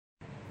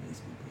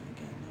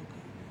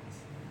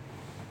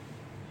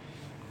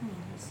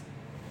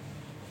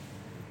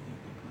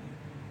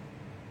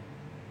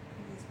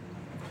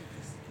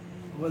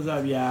What's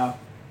up, y'all?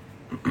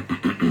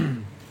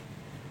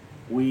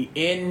 We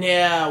in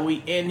here.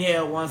 We in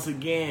here once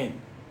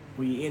again.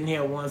 We in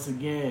here once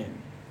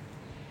again.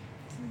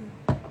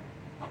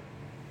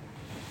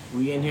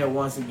 We in here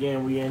once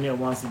again. We in here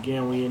once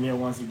again. We in here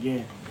once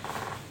again.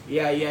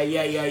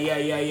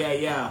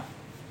 Yeah.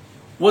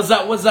 What's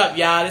up,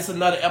 y'all? This is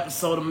another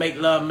episode of Make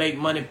Love, Make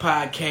Money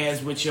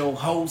podcast with your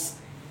host,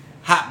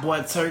 Hot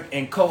Boy Turk,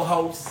 and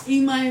co-host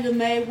E-Money the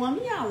Made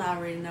Woman. Y'all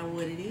already know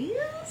what it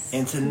is.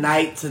 And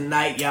tonight,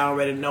 y'all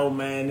already know,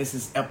 man, this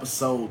is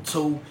episode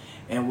 2,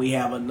 and we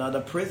have another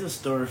prison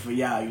story for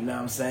y'all, you know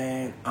what I'm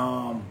saying?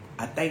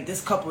 I think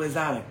this couple is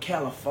out of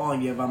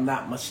California, if I'm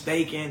not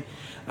mistaken.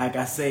 Like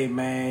I say,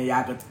 man,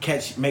 y'all could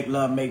catch Make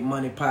Love, Make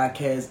Money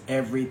podcast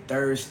every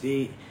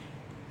Thursday,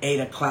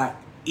 8 o'clock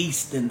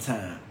Eastern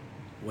time.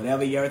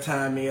 Whatever your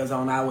time is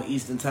on our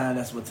Eastern time,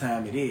 that's what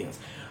time it is.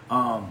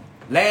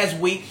 Last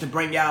week, to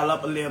bring y'all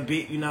up a little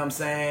bit, you know what I'm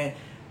saying?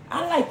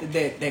 I liked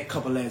that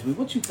couple last week.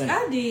 What you think?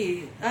 I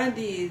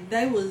did.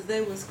 They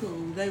was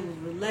cool. They was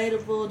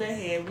relatable.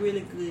 They had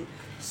really good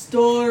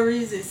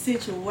stories and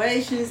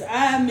situations.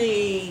 I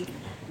mean,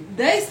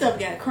 they stuff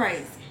got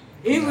crazy.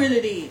 It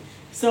really did.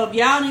 So if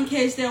y'all didn't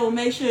catch that, well,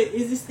 make sure,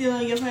 is it still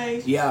on your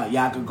page? Yeah,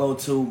 y'all can go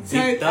to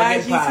Big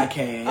Thuggin'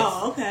 Podcast.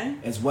 Oh, okay.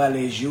 As well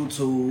as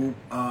YouTube,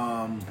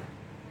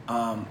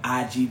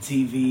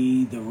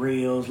 IGTV, The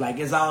Reels. Like,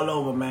 it's all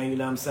over, man, you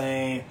know what I'm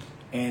saying?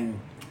 And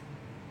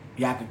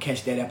y'all can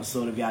catch that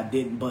episode if y'all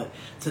didn't. But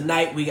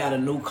tonight, we got a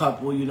new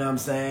couple, you know what I'm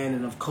saying?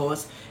 And, of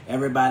course,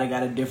 everybody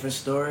got a different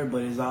story,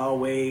 but it's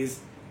always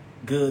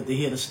good to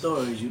hear the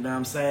stories, you know what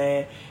I'm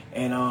saying?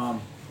 And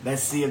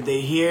let's see if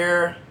they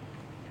hear.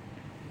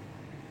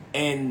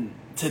 And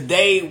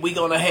today we're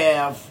gonna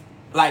have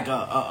like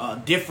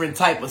a different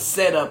type of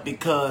setup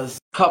because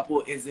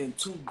couple is in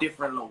 2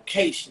 different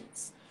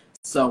locations.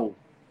 So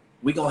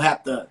we're gonna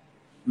have to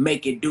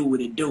make it do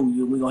what it do.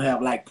 We're gonna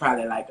have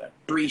probably a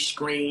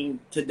 3-screen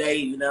today,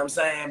 you know what I'm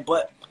saying?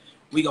 But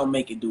we gonna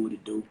make it do what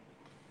it do.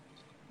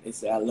 They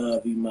say I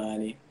love you,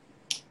 money.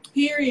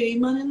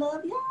 Period. Money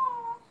love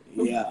y'all.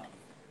 Yeah.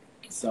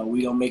 So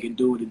we gonna make it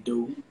do what it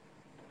do.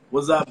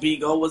 What's up,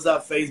 Bigo? What's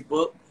up,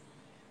 Facebook?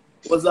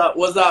 What's up,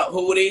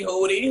 Hootie?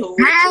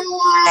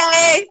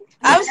 Hi!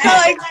 I'm so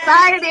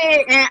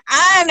excited and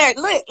honored.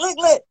 Look.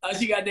 Oh,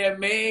 she got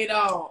that made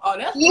on. Oh,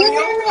 that's Yeah.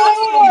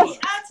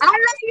 I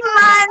love you,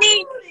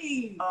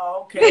 Money.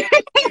 Oh, okay.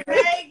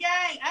 Hey,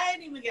 gang. I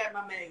ain't even got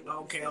my maid.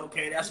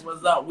 Okay. That's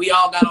what's up. We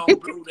all got on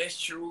blue. That's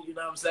true. You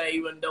know what I'm saying?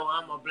 Even though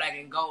I'm a black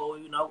and gold,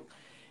 you know.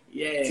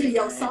 Yeah. To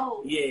your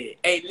soul. Yeah.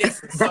 Hey,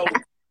 listen. So,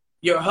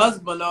 your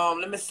husband,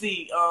 let me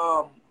see.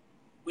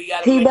 We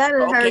got he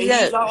better hurry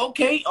up.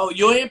 Okay. Oh,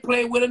 you ain't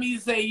playing with him. He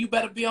say you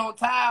better be on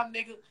time,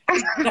 nigga.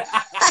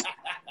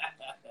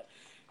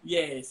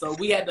 Yeah. So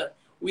we had to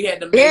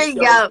make there you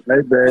sure. go.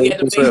 Hey,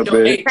 babe. What's up,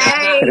 babe?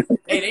 Hey,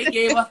 They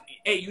gave us.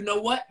 Hey, you know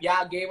what?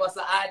 Y'all gave us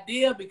an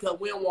idea because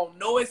we don't want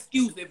no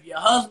excuse. If your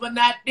husband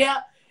not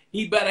there,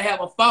 he better have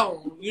a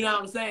phone. You know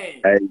what I'm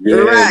saying? Hey, yeah,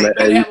 right. He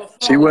better have a phone.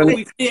 She wouldn't.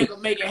 We still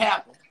can make it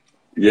happen.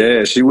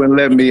 Yeah, she wouldn't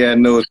let me have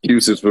no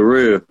excuses for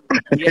real.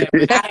 Yeah.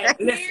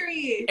 Listen,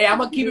 Period. hey, I'm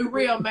gonna keep it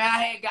real, man.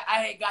 I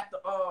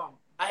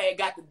had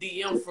got the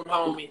DM from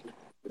homie,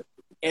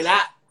 and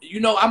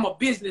I'm a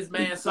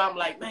businessman, so I'm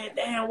like, man,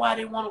 damn, why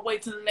they want to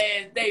wait till the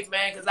last day,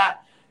 man? Because I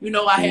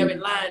have it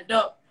lined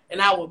up, and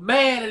I was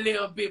mad a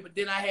little bit, but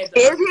then I had to.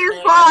 it's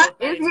his fault.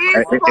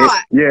 It's his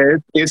fault. Yeah,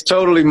 it's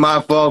totally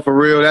my fault for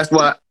real. That's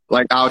why,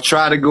 I'll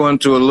try to go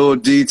into a little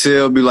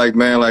detail, be like,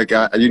 man, I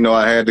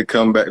had to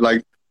come back.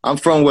 I'm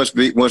from West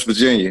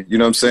Virginia. You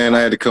know what I'm saying?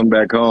 I had to come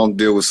back home,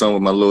 deal with something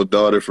with my little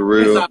daughter for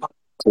real.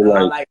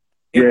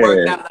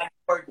 It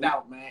worked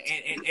out, man.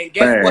 And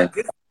guess what?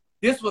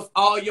 This was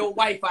all your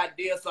wife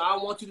idea, so I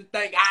don't want you to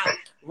think I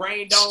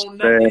rained on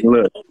nothing. Man,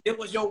 look. It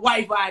was your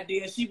wife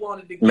idea. She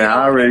wanted to get Man,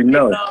 I already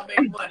know.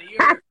 Make money.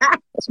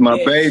 That's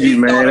my baby,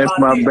 man. That's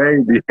my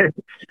baby.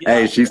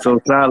 Hey, she's so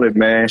solid,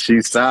 man.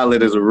 She's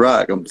solid as a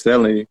rock. I'm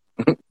telling you.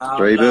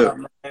 Straight up.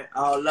 Man.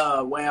 All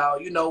love.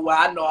 Well, you know what?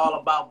 I know all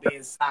about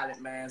being solid,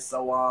 man.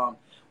 So,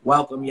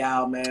 welcome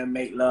y'all, man.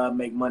 Make Love,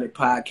 Make Money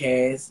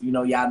podcast. You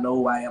know, y'all know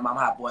who I am. I'm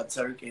Hot Boy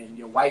Turk, and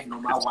your wife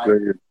know my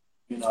wife.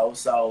 You know,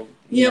 so.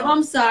 Yeah,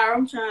 I'm sorry.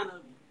 I'm trying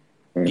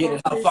to get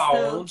in her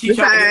phone. She's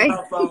trying to get in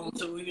her phone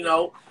too, you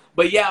know.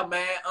 But yeah,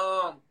 man.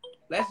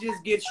 Let's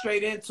just get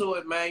straight into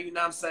it, man. You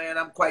know what I'm saying?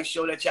 I'm quite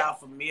sure that y'all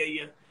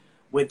familiar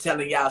with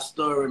telling y'all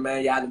story,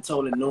 man. Y'all done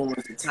told it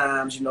numerous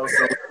times, you know.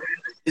 So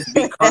just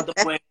be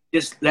comfortable and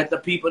just let the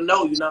people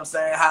know, you know what I'm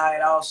saying, how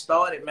it all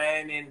started,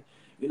 man. And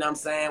you know what I'm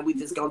saying? We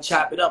just gonna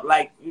chop it up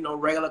like, you know,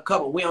 regular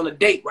couple. We on a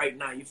date right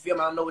now. You feel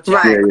me? I don't know what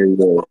y'all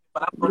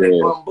but I'm on that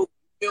bamboo.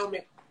 You feel me?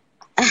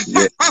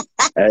 Yeah.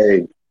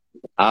 Hey,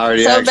 I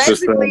already asked for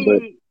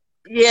something.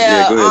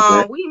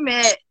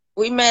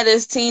 We met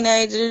as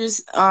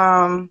teenagers.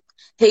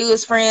 He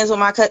was friends with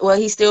my cousin. Well,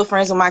 he's still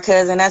friends with my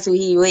cousin. That's who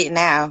he with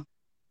now.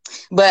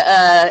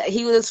 But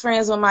he was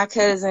friends with my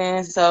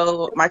cousin,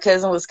 so my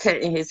cousin was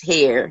cutting his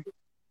hair.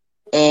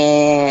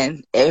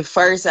 And at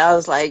first I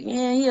was like,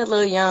 yeah, he a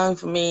little young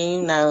for me,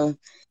 you know.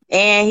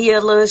 And he a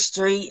little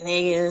street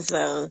nigga,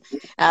 so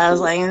I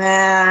was like,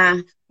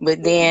 nah.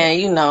 But then,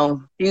 you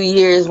know, a few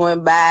years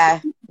went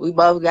by. We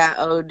both got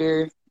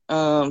older.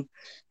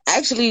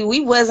 Actually,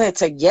 we wasn't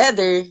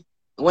together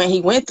when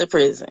he went to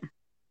prison.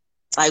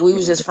 Like, we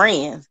was just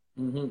friends.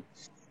 Mm-hmm.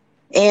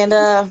 And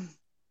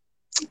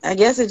I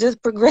guess it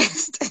just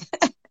progressed.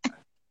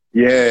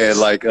 Yeah,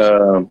 like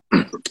I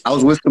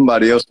was with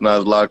somebody else when I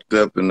was locked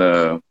up,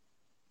 and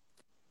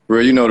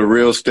where you know the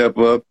real step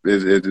up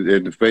is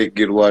the fake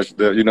get washed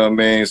up. You know what I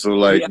mean? So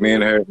like me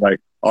and her, like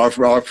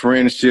our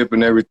friendship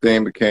and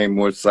everything became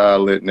more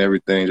solid and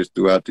everything just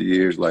throughout the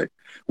years. Like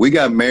we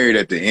got married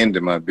at the end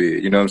of my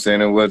bid. You know what I'm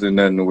saying? It wasn't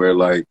nothing where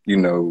like you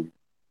know,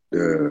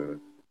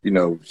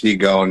 she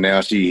gone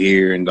now, she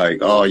here, and like,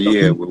 oh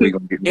yeah, well, we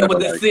gonna get. It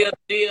was the like, seal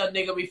deal,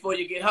 nigga. Before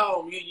you get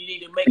home, you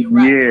need to make it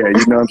right. Yeah,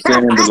 you know what I'm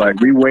saying? But like,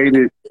 we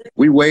waited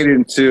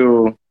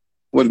until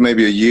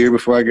maybe a year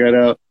before I got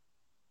out.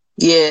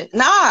 Yeah,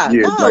 no,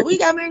 like, we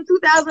got married in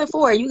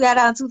 2004. You got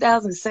out in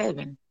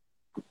 2007.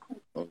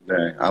 Oh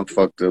dang, I'm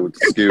fucked up.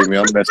 Excuse me,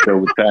 I'm messed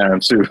up with time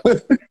too.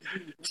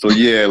 So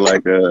yeah,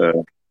 like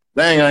dang,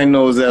 I didn't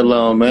know it was that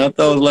long, man. I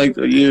thought it was like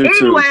a year or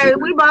two. Anyway,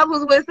 we both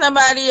was with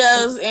somebody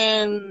else,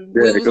 and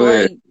Yeah, we was go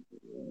ahead.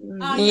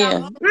 like,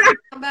 yeah,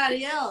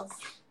 somebody else.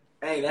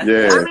 Hey, that's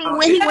Yeah. I mean,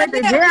 when he went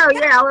to jail,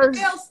 yeah, I was.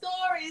 Real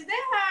story. Is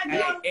that how it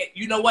goes? Hey,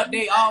 you know what?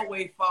 They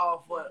always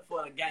fall for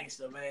the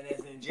gangster, man.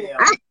 That's in jail.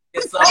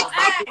 It's Or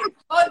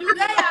do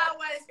they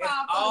always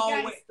fall for the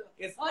gangster?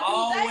 It's Or do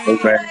always,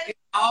 they it's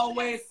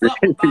always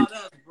something about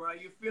us, bro.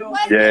 You feel me?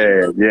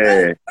 Yeah.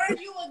 Were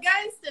you a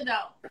gangster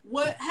though?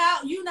 What?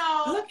 How you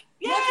know?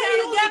 Yeah,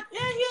 What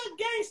he a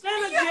gangster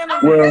and a gentleman.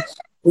 Well,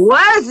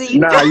 Was he?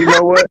 nah, you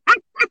know what?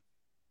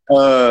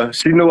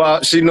 She knew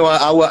I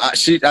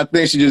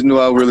think she just knew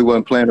I really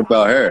wasn't playing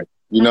about her.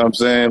 You know what I'm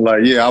saying?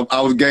 Like, yeah, I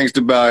was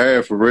gangster about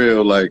her for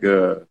real. Like,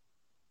 you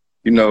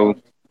know,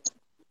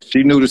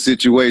 she knew the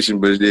situation,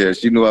 but yeah,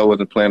 she knew I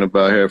wasn't playing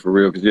about her for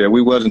real. Cause yeah,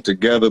 we wasn't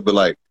together, but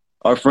like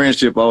our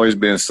friendship always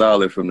been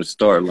solid from the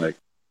start. Like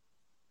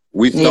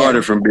we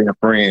started from being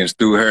friends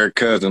through her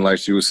cousin, like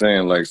she was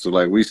saying. Like, so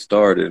like we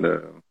started,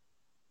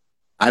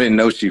 I didn't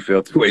know she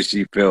felt the way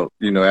she felt,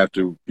 you know,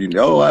 after, you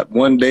know,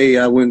 one day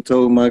I went and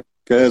told my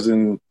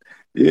cousin,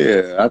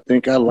 yeah, I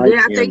think I like him.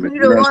 Yeah, I think you you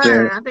know the what I'm saying?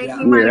 one. I think Yeah.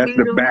 you might Yeah, be that's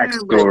the the one.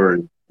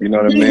 backstory. You know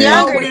what I He's mean?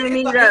 younger than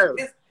me, though.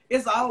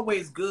 It's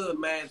always good,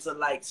 man, to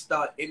like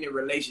start any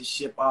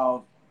relationship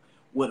off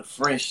with a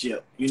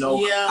friendship. You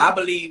know, Yeah. I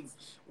believe.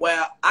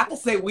 Well, I can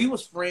say we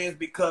was friends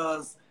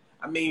because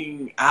I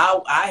mean,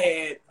 I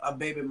had a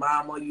baby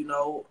mama, you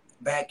know,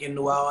 back in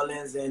New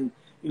Orleans, and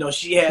you know,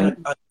 she had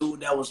a dude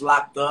that was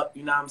locked up.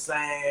 You know what I'm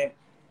saying?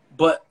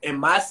 But in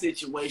my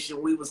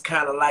situation, we was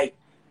kind of like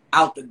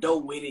out the door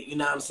with it. You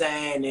know what I'm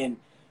saying? And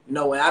you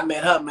know, when I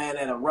met her, man,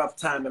 at a rough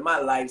time in my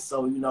life,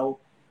 so you know,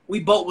 we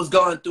both was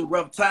going through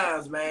rough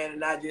times, man,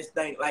 and I just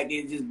think like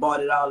it just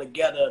brought it all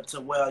together to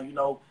where, you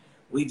know,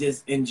 we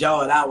just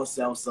enjoyed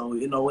ourselves. So,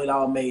 you know, it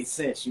all made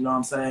sense, you know what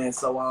I'm saying?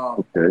 So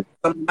Okay.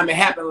 sometimes it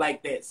happened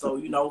like that. So,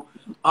 you know,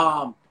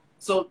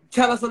 so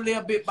tell us a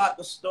little bit about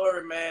the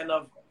story, man,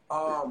 of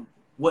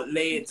what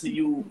led to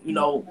you, you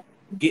know,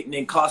 getting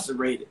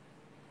incarcerated.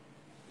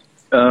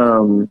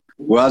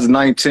 Well, I was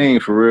 19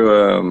 for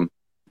real,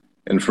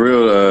 and for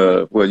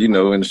real, well, you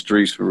know, in the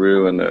streets for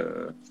real,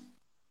 and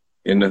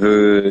in the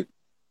hood,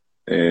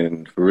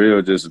 and for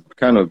real, just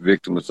kind of a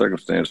victim of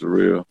circumstance for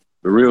real.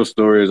 The real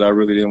story is I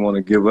really didn't want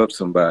to give up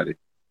somebody.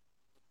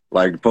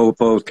 Like the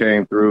Popos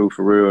came through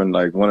for real, and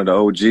like one of the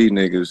OG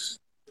niggas,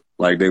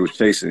 like they was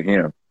chasing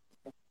him.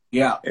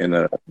 Yeah.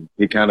 And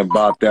he kind of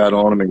bopped out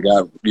on him and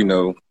got, you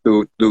know,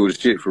 through the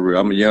shit for real.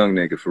 I'm a young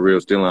nigga for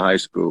real, still in high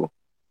school.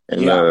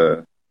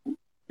 And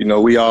you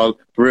know, we all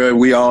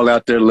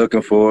out there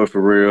looking for it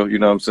for real, you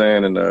know what I'm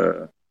saying? And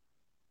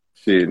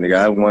shit, nigga,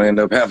 I want to end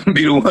up having to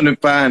be the one to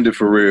find it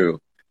for real.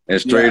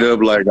 And straight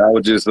up, like, I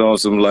was just on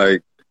some,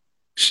 like,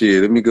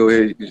 shit, let me go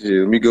ahead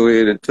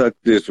and tuck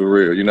this for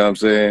real, you know what I'm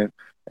saying?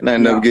 And I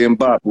ended up getting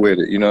bopped with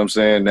it, you know what I'm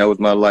saying? That was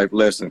my life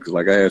lesson, because,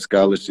 like, I had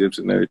scholarships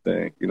and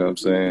everything, you know what I'm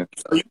saying?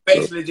 So you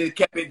basically just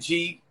kept it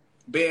G,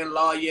 being a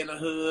lawyer in the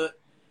hood,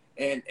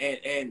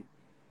 and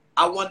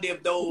I wonder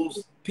if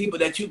those people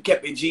that you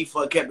kept it G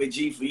for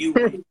you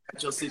when you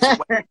got your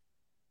situation.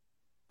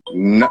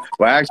 No,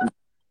 well, actually,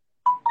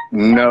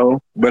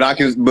 no, but I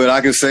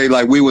can say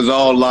like we was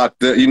all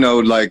locked up, you know,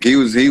 like he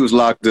was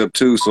locked up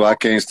too, so I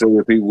can't say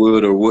if he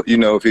would or would, you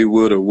know, if he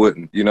would or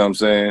wouldn't, you know what I'm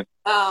saying?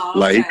 Oh, okay.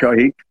 Like he caught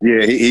him, you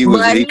know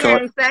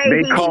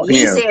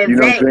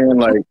what I'm saying?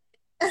 Like,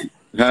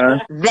 huh?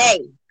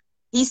 They.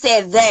 He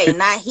said they,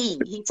 not he.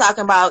 He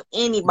talking about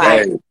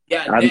anybody. Well,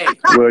 yeah,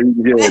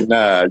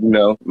 nah, you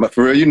know,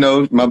 for real, you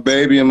know, my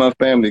baby and my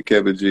family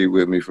kept a G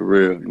with me for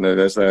real. You know,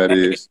 that's how it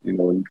is. You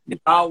know,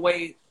 it's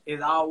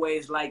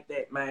always like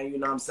that, man. You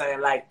know what I'm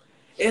saying? Like,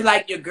 it's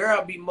like your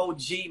girl be more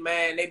G,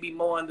 man. They be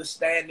more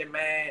understanding,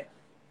 man.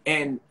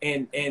 and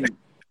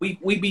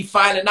we be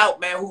finding out,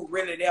 man, who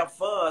really there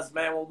for us,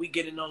 man, when we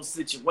get in those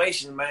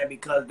situations, man,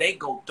 because they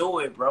go through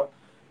it, bro.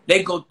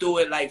 They go through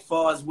it like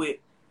far as with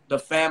the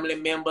family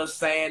members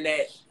saying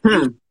that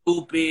you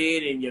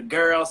stupid and your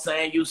girl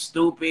saying you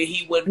stupid.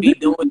 He wouldn't be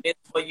doing this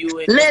for you.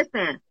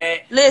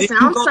 And listen,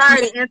 I'm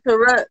sorry to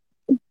interrupt,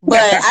 but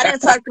I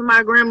didn't talk to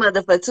my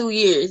grandmother for 2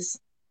 years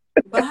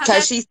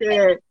because she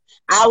said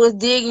I was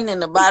digging in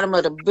the bottom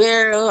of the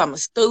barrel. I'm a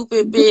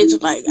stupid bitch.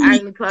 Like, I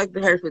ain't talked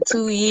to her for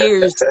 2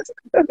 years.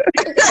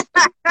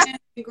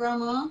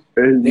 Grandma?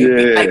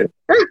 Yeah.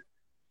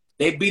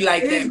 They be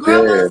like that.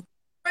 Grandma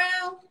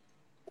around?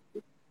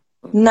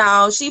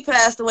 No, she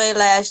passed away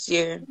last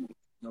year.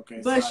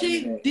 Okay, but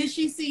did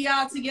she see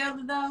y'all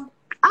together though?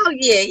 Oh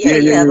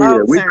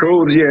yeah. We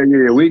cool. Yeah,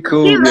 we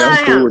cool.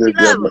 I'm cool with it.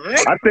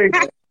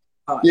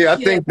 I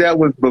think that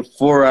was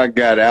before I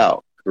got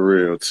out for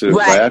real too.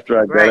 Right. Like after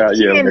I got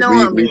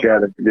out, we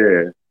got it.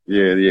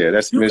 Yeah.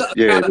 That's You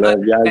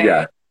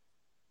yeah.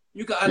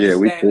 You can understand. Yeah,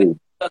 we cool.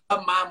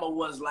 Her mama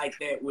was like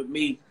that with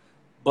me,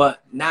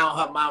 but now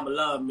her mama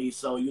love me.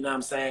 So you know what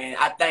I'm saying.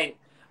 I think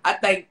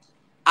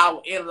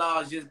our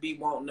in-laws just be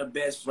wanting the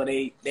best for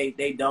they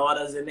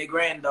daughters and their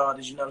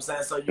granddaughters. You know what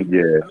I'm saying. So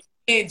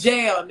in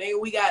jail,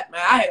 nigga, we got, man,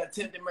 I had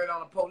attempted murder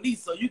on the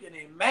police, so you can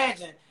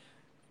imagine.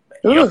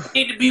 You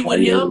need to be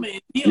with him.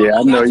 And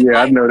I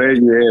know that.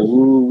 Yeah,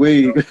 woo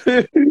wee.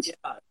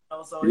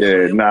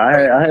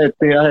 I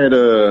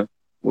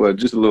had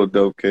just a little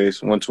dope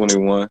case,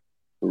 121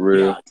 for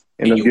real. Yeah.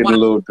 And I'm getting a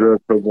little drug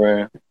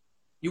program.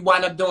 You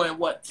wind up doing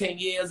what, 10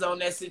 years on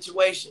that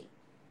situation?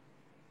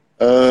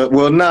 I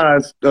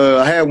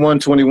had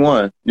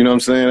 121. You know what I'm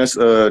saying? That's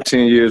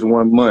 10 years,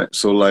 1 month.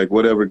 So like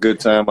whatever good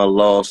time I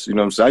lost, you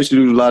know what I'm saying? I used to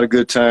lose a lot of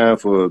good time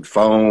for the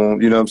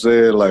phone, you know what I'm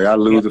saying? Like I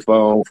lose the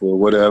phone for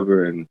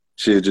whatever and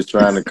shit, just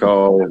trying to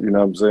call, you know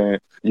what I'm saying?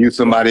 Use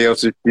somebody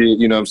else's shit,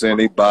 you know what I'm saying?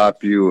 They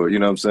bop you or you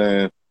know what I'm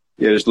saying?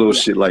 Yeah, just little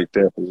shit like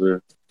that for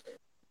sure.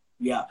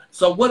 Yeah.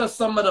 So what are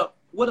some of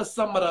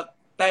the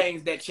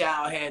things that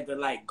y'all had to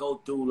like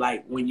go through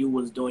like when you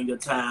was doing your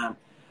time?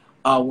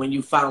 When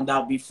you found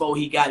out before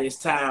he got his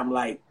time,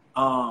 like,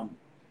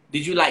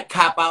 did you like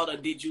cop out or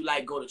did you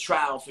like go to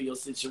trial for your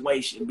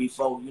situation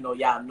before, you know,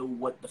 y'all knew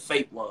what the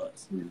fate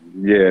was?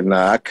 Yeah,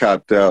 I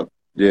copped out,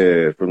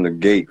 from the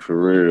gate for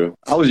real.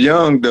 I was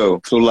young though.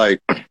 So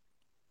like,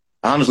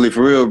 honestly,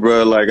 for real,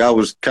 bro, like I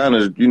was kind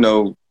of, you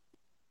know,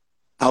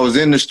 I was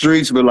in the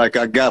streets, but like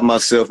I got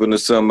myself into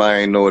something I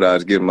ain't know what I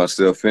was getting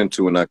myself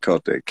into when I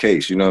caught that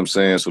case. You know what I'm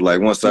saying? So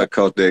like once I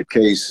caught that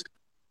case,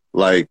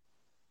 like,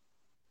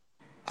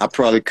 I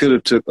probably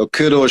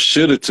could or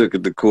should have took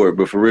it to court,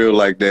 but for real,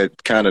 like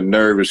that kind of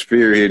nervous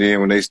fear hit in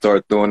when they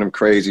start throwing them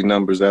crazy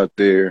numbers out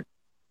there.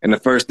 And the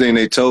first thing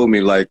they told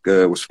me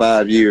was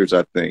 5 years,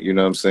 I think, you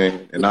know what I'm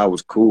saying? And I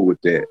was cool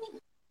with that.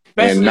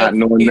 Especially and not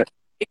knowing that.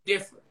 It's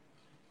different.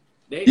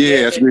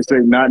 That's what they say,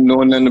 not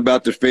knowing nothing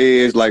about the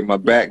feds, like my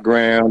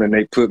background, and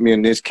they put me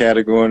in this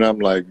category, and I'm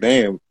like,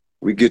 damn,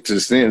 we get to the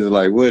sentence,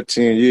 like, what,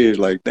 10 years?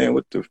 Like, damn,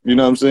 what the, you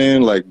know what I'm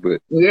saying? Like,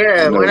 but.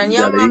 Yeah, you know, when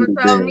your mama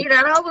told me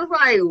that, I was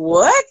like,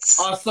 what?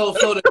 So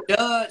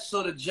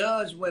the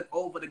judge went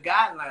over the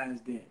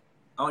guidelines then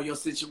on your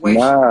situation?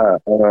 Nah,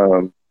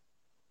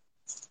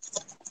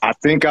 I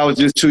think I was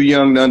just too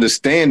young to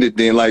understand it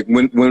then. Like,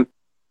 when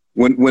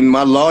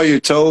my lawyer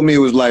told me, it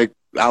was like,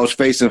 I was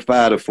facing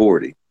 5 to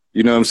 40.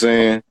 You know what I'm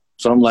saying?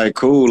 So I'm like,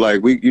 cool,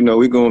 like, we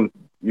gonna,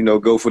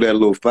 go for that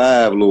little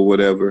 5, little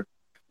whatever.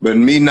 But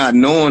me not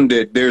knowing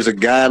that there's a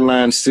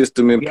guideline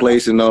system in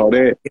place and all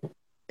that.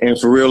 And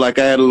for real, like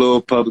I had a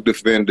little public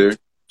defender.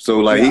 So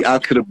like I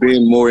could have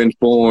been more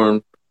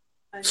informed.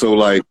 So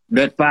like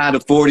that 5 to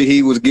 40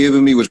 he was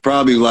giving me was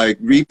probably like,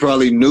 he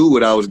probably knew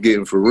what I was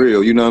getting for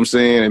real. You know what I'm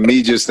saying? And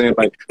me just saying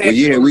like, well,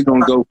 yeah, we're going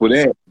to go for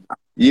that.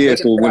 Yeah.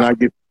 So when I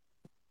get,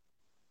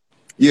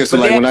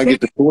 when I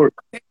get to court.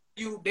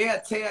 They'll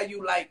tell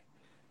you like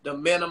the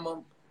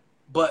minimum,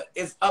 but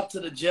it's up to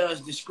the judge's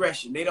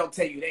discretion. They don't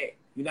tell you that.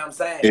 You know what I'm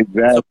saying?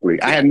 Exactly.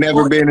 So, I had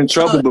never been in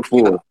trouble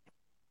before.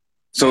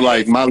 So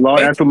like my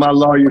lawyer, that's what my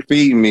lawyer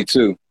feeding me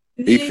too.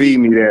 He feed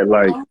me that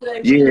like,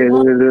 They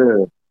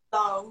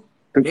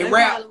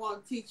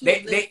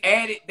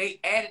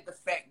added the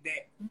fact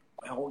that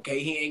okay,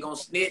 he ain't gonna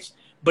snitch,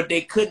 but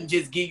they couldn't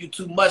just give you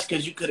too much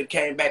because you could have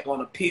came back on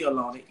appeal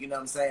on it. You know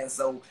what I'm saying?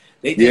 So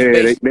they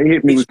just they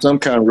hit me with some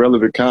kind of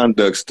relevant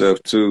conduct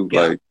stuff too.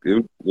 Yeah. Like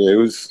it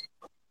was.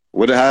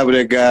 However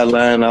that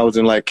guideline, I was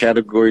in like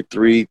category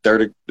 3,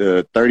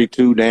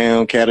 32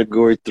 down,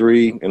 category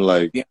 3, and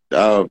like,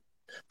 I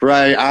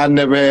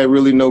never had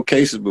really no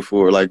cases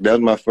before. Like that was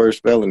my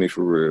first felony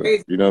for real.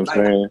 You know what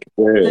I'm saying?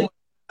 Yeah.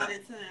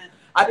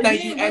 I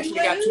think you actually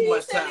got too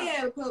much time.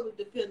 Had a public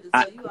defender,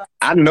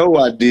 I know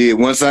I did.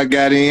 Once I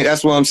got in,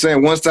 that's what I'm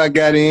saying. Once I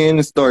got in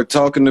and started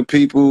talking to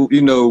people,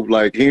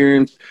 like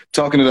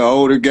talking to the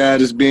older guy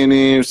that's been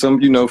in,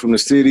 some, from the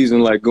cities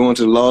and like going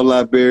to the law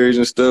libraries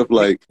and stuff.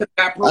 Like,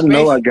 I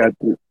know I got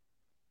to.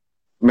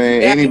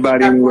 Man,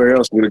 anybody anywhere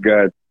else would have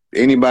got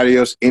anybody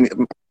else.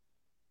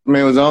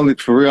 Man, it was only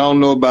for real. I don't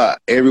know about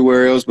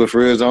everywhere else, but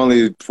for real, it's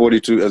only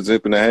 42 a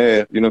zip and a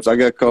half. You know, so I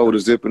got caught with a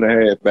zip and a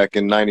half back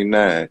in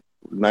 99,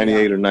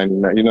 98 or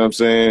 99. You know what I'm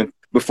saying?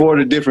 Before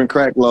the different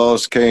crack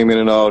laws came in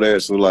and all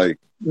that. So like,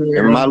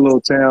 in my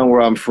little town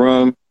where I'm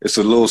from, it's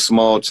a little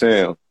small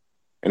town,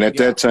 and at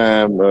that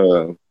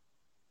time,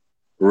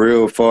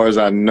 real far as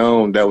I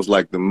known, that was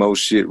like the most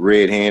shit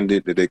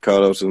red-handed that they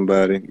caught up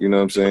somebody. You know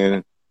what I'm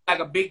saying? Like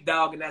a big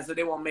dog and that, so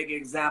they won't make an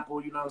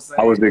example. You know what I'm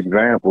saying? I was the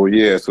example,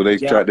 yeah. So they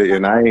tried to,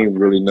 and I ain't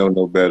really know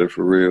no better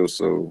for real.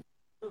 So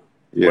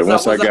yeah,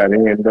 once I got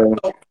in though.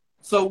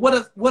 So what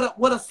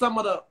are some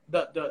of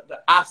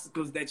the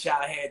obstacles that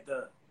y'all had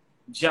to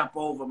jump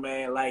over,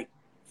 man? Like,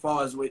 as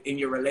far as in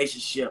your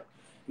relationship,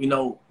 you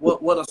know,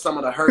 what are some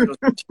of the hurdles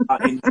that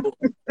y'all endured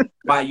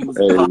while you was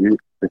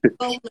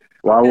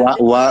while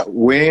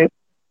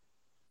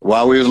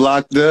we was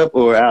locked up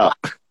or out?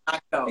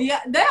 Yeah,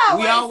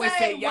 we always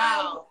say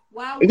y'all.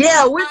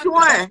 Yeah, which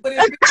one?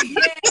 Yeah,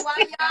 while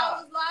y'all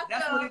was locked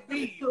That's up. what it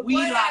be. We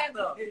locked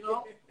up, you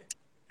know.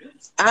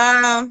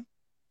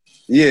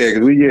 Yeah,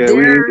 cause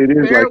it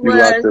is like we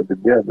locked up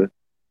together.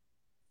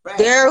 Right.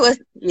 It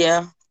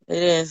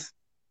is.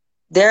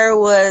 There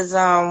was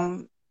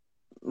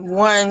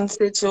one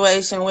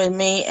situation with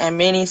me and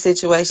many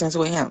situations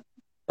with him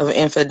of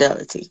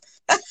infidelity.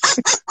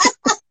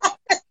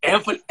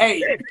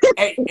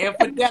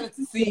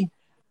 Infidelity.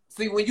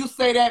 See, when you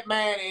say that,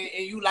 man,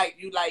 and you like,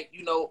 you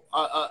know,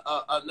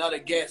 another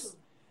guest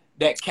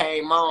that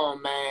came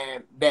on,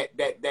 man,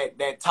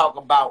 that talk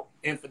about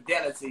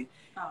infidelity.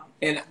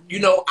 And, you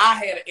know, I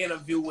had an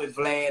interview with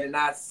Vlad, and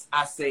I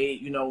said,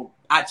 you know,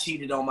 I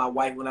cheated on my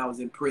wife when I was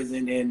in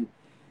prison. And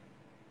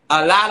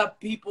a lot of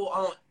people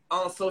on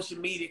social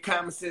media,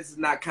 common sense is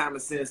not common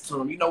sense to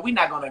them. You know, we're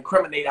not going to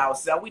incriminate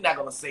ourselves. We're not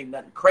going to say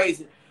nothing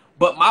crazy.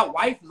 But my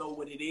wife know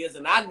what it is,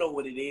 and I know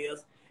what it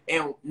is.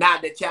 And now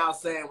that y'all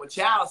saying what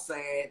y'all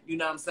saying, you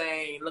know what I'm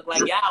saying? Look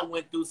like y'all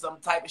went through some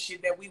type of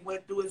shit that we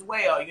went through as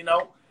well, you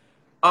know?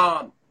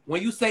 When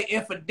you say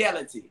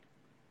infidelity,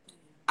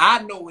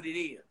 I know what it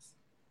is.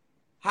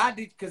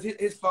 Because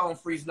his phone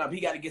freezing up, he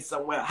got to get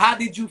somewhere. How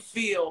did you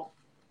feel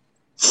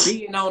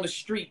being on the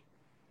street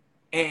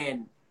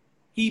and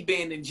he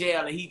been in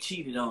jail and he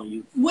cheated on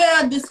you?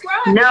 Well,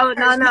 describe No.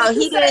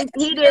 He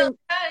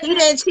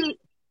didn't cheat.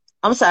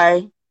 I'm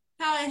sorry.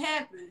 How it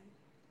happened.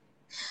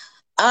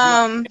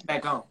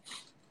 Back on.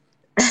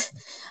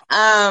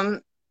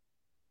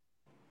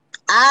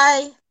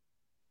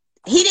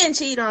 He didn't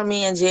cheat on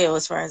me in jail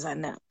as far as I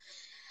know.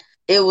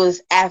 It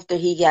was after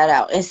he got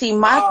out. And see,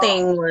 my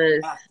thing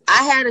was,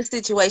 I had a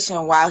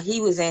situation while he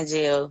was in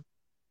jail,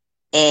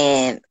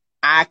 and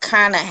I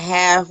kind of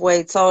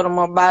halfway told him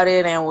about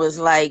it and was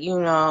like, you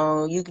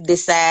know, you can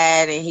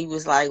decide. And he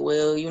was like,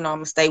 well, you know, I'm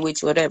going to stay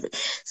with you, whatever.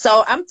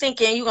 So I'm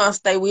thinking, you're going to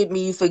stay with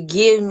me, you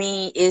forgive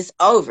me, it's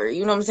over.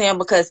 You know what I'm saying?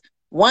 Because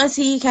once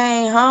he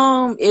came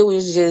home, it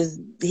was just,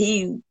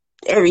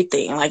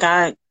 everything.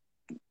 Like,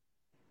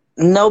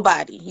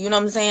 nobody, you know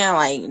what I'm saying?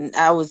 Like,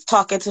 I was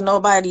talking to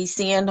nobody,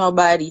 seeing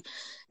nobody,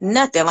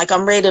 nothing. Like,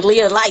 I'm ready to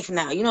live life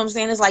now. You know what I'm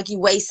saying? It's like you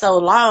wait so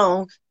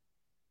long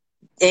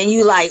and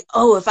you like,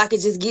 oh, if I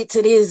could just get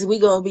to this, we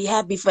gonna be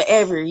happy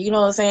forever. You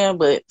know what I'm saying?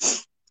 But,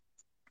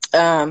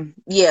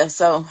 yeah,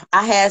 so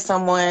I had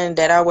someone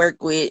that I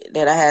work with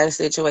that I had a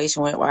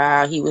situation with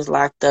while he was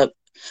locked up.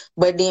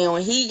 But then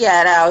when he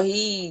got out,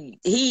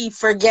 he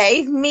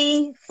forgave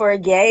me,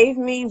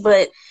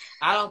 but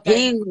I don't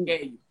think he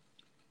forgave you.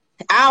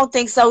 I don't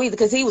think so either,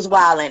 because he was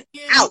wilding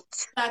out.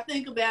 I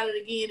think about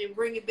it again and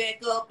bring it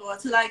back up, or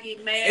until I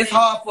get mad. It's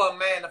hard for a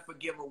man to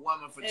forgive a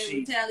woman for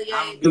cheating.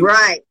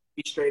 Right.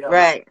 Be straight up.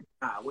 Right.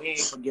 Nah, we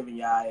ain't forgiving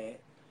y'all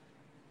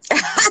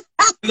ass.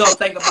 We gonna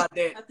think about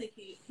that.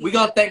 We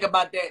gonna think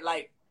about that.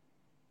 Like,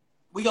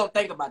 we gonna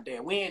think about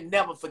that. We ain't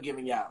never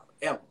forgiving y'all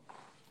ever.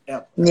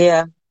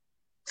 Yeah.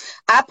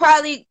 I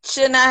probably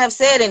should not have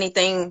said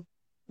anything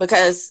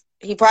because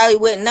he probably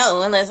wouldn't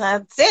know unless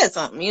I said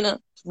something, you know.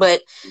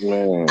 But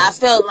I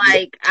felt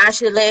like I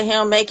should let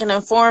him make an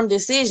informed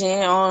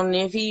decision on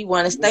if he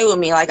want to stay with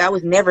me. Like, I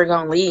was never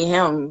gonna leave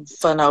him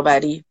for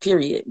nobody,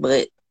 period.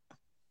 But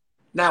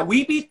now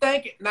we be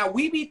thinking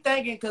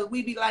because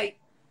we be like,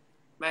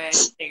 man,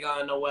 she ain't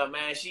going nowhere,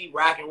 man. She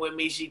rocking with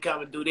me. She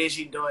coming do this.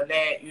 She doing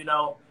that, you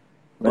know.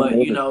 But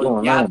you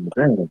know, y'all.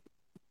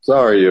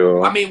 Sorry,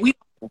 yo. I mean, we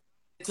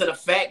to the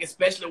fact,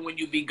 especially when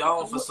you be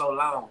gone for so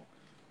long.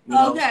 You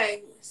know?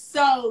 Okay,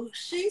 so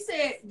she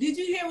said, did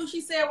you hear what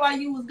she said while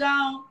you was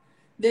gone?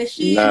 That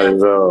she not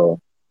at all.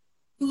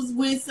 Was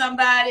with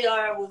somebody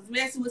or was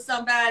messing with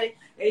somebody,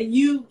 and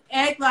you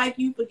act like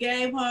you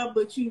forgave her,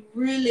 but you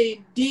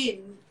really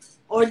didn't,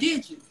 or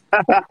did you?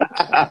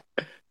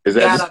 Is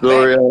that the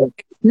story?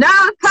 No,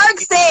 Kirk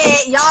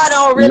said y'all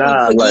don't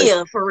really forgive,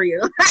 like, for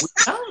real.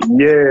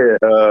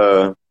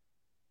 Yeah.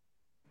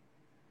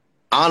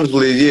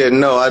 Honestly, yeah,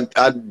 no,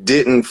 I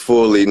didn't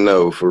fully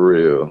know, for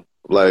real.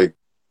 Like,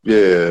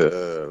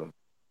 yeah.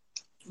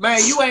 Man,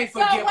 you ain't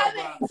forgive wait a her,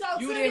 minute. bro. So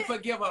You to didn't this-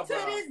 forgive her, To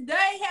bro. this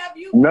day, have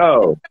you?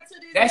 No. To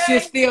this That day,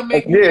 shit still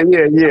make you. Yeah.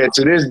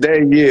 To this day,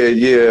 But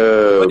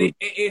yeah.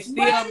 it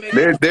still What? make.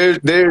 There's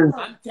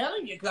I'm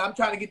telling you, cause I'm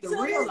trying to get the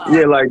real out.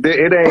 yeah, like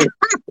it ain't.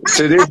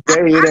 To this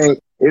day, it ain't.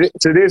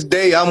 To this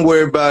day, I'm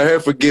worried about her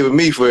forgiving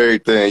me for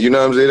everything. You know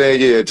what I'm saying? It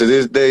ain't, yeah. To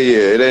this day,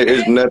 yeah, it ain't.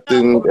 It's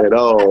nothing at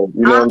all.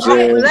 You know what I'm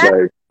saying?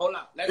 Like, Hold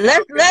on.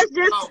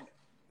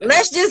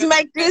 Let's just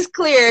make this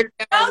clear.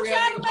 I'm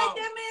trying to make that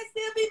man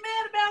still be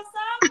mad about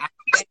something.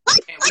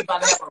 We about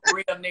to have a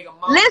real nigga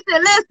moment.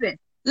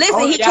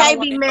 Listen. He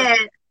can't be mad.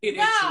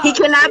 No. He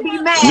cannot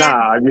be mad.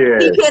 nah, yeah.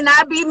 He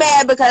cannot be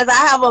mad because I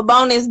have a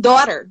bonus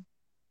daughter.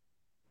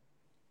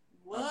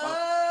 What?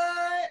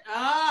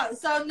 Ah,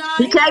 so now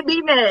He can't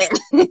be mad.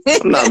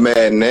 I'm not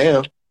mad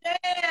now.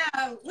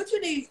 Damn. What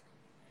you need?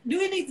 Do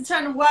we need to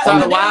turn the Turn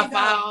the Wi-Fi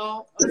Wi-Fi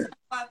on. Turn the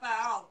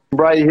Wi-Fi off.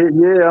 Right here,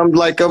 yeah. I'm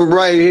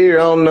right here.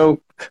 I don't know.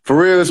 For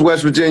real, it's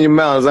West Virginia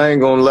mountains. I ain't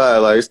gonna lie.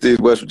 Like, it's these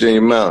West Virginia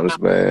mountains,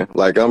 man.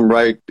 Like, I'm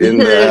right in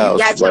the You house.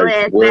 got your Like,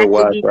 ass where back to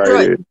Wi-Fi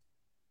Detroit. is.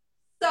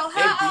 So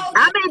how old?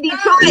 I'm in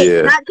Detroit,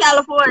 Yeah. not For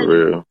California.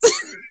 real.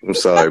 I'm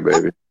sorry,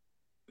 baby.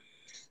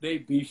 They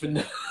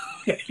beefing.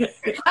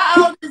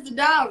 How old is the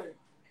daughter?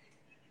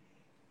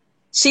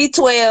 She's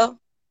 12.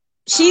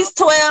 She's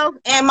 12,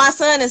 and my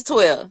son is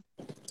 12.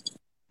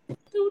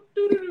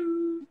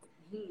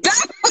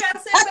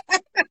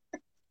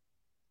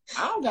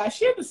 I don't got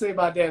shit to say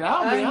about that.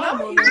 I don't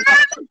know you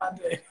nothing about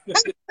that.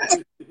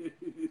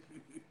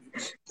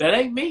 That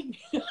ain't me.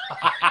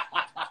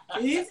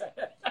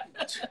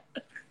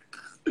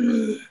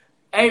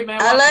 Hey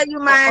man, I love you,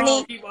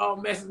 Money. Keep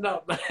on messing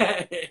up,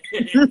 man.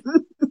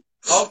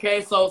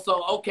 Okay, so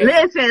okay.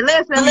 Listen.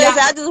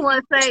 I just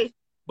want to say,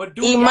 But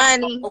do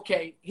Imani.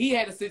 Okay, he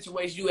had a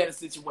situation, you had a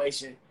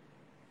situation,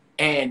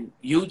 and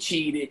you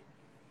cheated,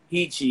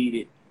 he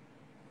cheated.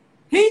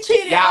 He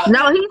cheated.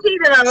 no, he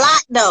cheated a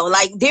lot though.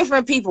 Like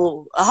different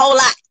people, a whole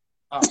lot.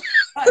 Oh,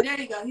 there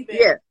you go. He bad.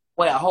 Yeah,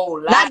 Well, a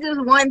whole lot. not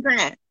just one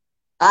time,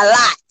 a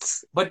lot.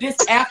 But this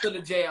after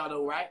the jail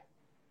though, right?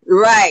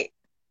 Right.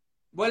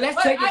 Well, let's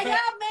But take are it y'all back.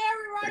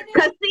 married right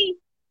now? Cause see,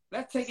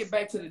 Let's take it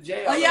back to the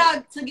jail. Are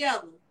y'all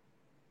together?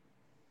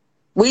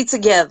 we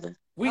together.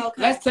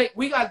 Okay.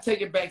 We gotta take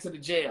it back to the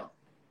jail.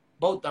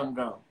 Both of them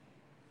gone.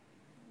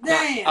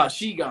 Damn.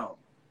 She gone.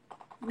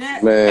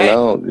 That, Man,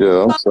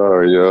 I'm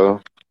sorry,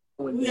 y'all.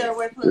 we gotta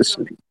wait for This,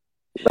 something.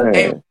 man,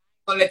 Hey, I'm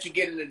gonna let you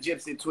get in the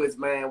gypsy twist,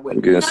 man. With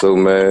I'm getting so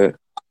mad.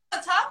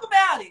 Talk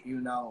about it.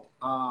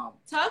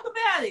 Talk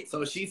about it.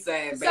 So she's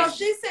saying, So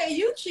she said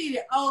you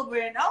cheated over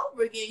and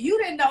over again. You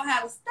didn't know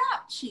how to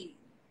stop cheating.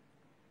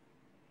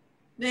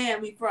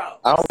 Damn, we froze.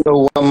 I don't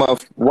know why my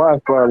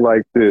Wi-Fi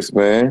like this,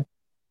 man.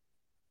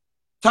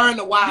 turn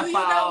the Wi-Fi Do you know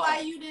off. why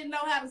you didn't know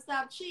how to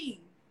stop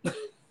cheating?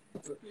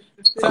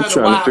 I'm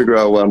trying to figure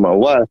out why my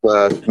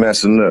Wi-Fi is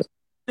messing up.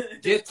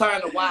 Just turn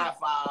the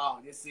Wi-Fi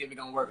off. Just see if it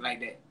gonna work like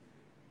that.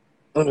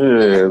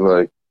 Yeah,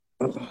 like.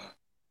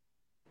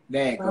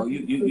 There you go.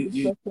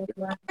 You.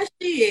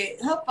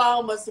 Shit, her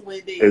phone must have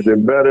went dead. Is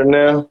it better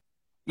now?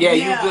 Yeah,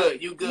 Yeah. you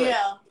good. You good.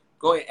 Yeah.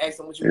 Go ahead. Ask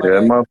them what you Yeah,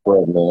 like. my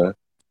fault, man.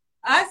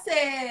 I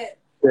said,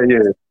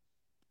 Yeah.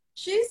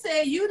 she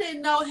said you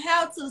didn't know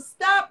how to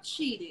stop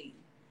cheating.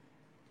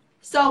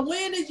 So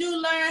when did you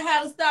learn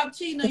how to stop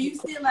cheating, or you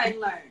still ain't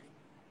learned?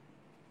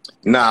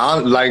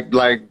 Nah,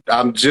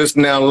 I'm just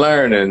now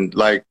learning.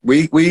 Like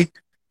we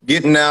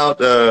getting out.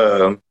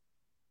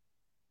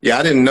 Yeah,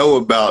 I didn't know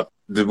about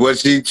what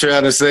she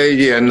trying to say.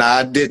 Yeah, nah,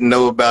 I didn't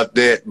know about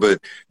that. But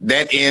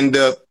I end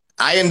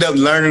up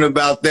learning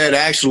about that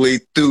actually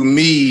through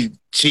me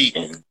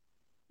cheating.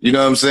 You know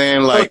what I'm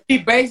saying? Like, so she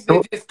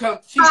basically just come.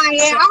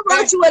 I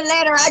wrote you a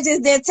letter. I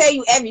just didn't tell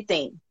you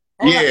everything.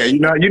 yeah, you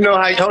know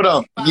how. Hold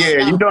on.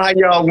 Yeah, you know how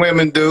y'all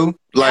women do.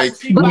 Like,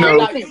 she you found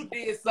know. out you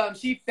did something.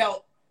 She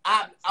felt,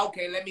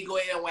 okay, let me go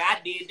ahead and I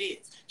did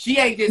this. She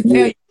ain't just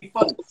tell you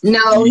before.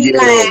 No, he Yeah.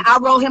 lied. I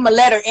wrote him a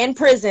letter in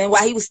prison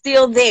while he was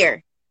still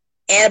there.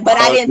 But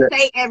I didn't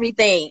say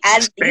everything.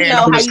 You Staying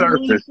know on how the you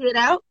leave surface. shit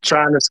out.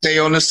 Trying to stay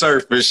on the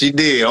surface. She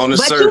did on the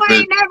But surface. you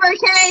ain't never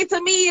came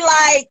to me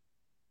like.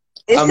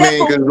 I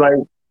mean, for cause like,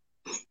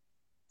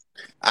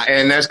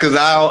 and that's because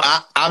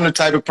I'm the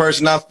type of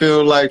person I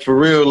feel like for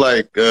real,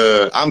 like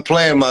I'm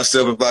playing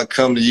myself if I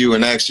come to you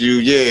and ask you,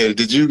 yeah,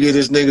 did you get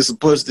this nigga some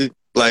pussy?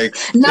 Like,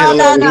 No.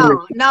 yeah, like,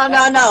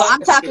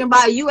 I'm talking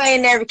about you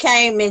ain't never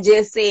came and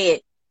just said,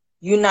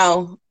 you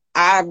know,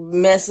 I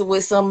messing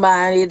with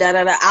somebody.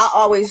 I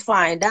always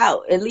find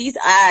out. At least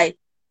I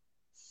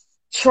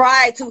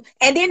try to.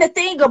 And then the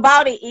thing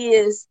about it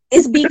is,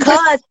 it's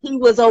because he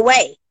was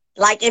away.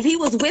 Like, if he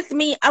was with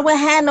me, I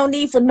wouldn't have no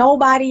need for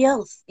nobody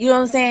else. You know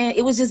what I'm saying?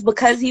 It was just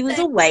because he was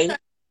away.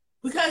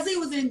 Because he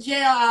was in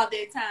jail all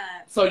that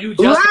time. So you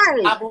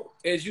justifiable?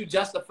 Is you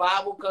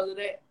justifiable because of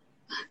that?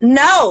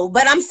 No,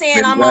 but I'm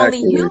saying I'm only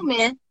Exactly.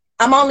 human.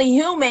 I'm only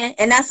human,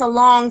 and that's a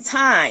long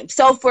time.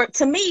 So for it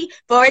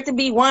to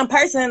be one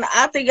person,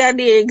 I think I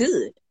did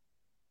good.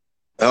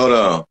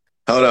 hold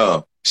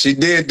on. She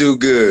did do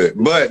good,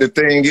 but the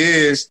thing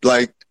is,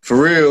 like,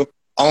 for real,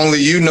 only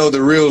you know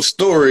the real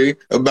story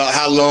about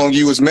how long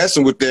you was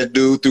messing with that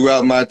dude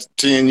throughout my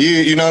 10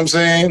 years. You know what I'm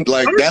saying?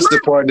 Like, that's the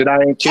part that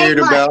I ain't cared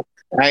about.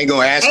 I ain't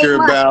gonna ask her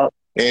about,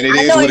 and it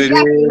is what it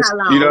is.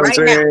 You know what I'm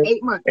saying?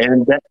 8 months.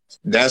 And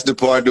that's the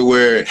part to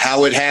where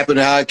how it happened,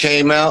 how it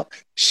came out.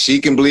 She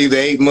can believe the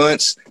 8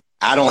 months.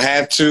 I don't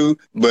have to,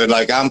 but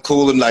like I'm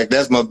cool and like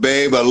that's my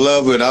babe. I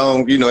love it. I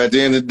don't, you know, at the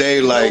end of the day,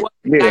 like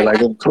yeah,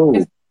 like I'm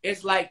cool.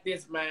 It's like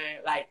this, man.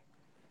 Like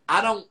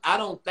I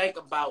don't think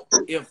about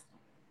if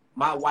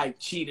my wife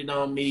cheated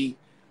on me,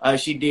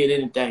 she did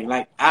anything.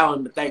 Like I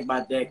don't even think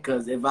about that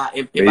because if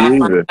I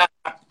find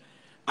out,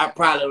 I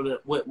probably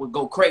would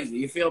go crazy.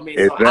 You feel me?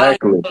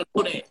 Exactly.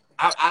 So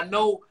I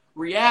know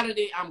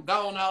reality. I'm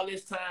gone all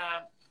this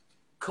time.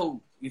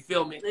 Cool. You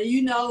feel me? And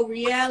you know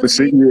reality. But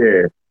see,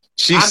 yeah.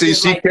 She kept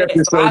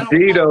it so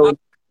Dito,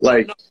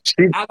 like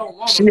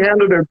she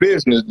handled her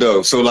business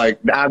though. So like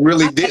I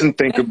really didn't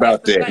think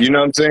about that. You know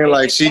what I'm saying?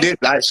 Like she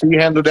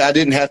handled it. I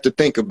didn't have to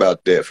think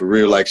about that for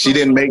real. Like she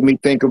didn't make me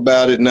think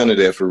about it. None of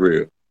that for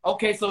real.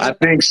 Okay, so I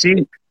think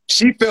she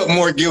felt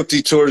more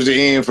guilty towards the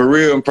end for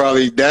real, and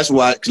probably that's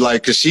why,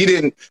 like, cause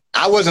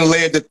I wasn't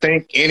led to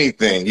think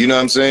anything. You know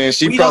what I'm saying?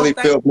 She probably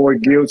felt more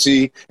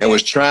guilty and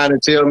was trying to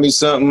tell me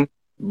something,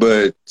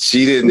 but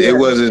she didn't. Yeah. It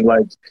wasn't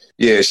like.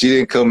 Yeah, she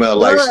didn't come out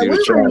like she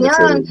was trying to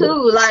tell me. We were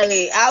young too.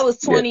 Like I was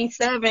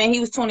 27, he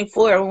was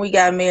 24 when we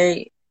got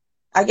married.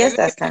 I guess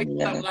that's kind of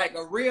young. Like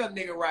a real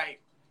nigga, right?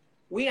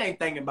 We ain't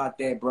thinking about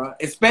that, bro.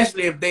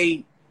 Especially if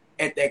they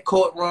at that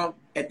courtroom,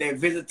 at that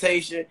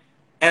visitation,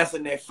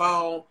 answering their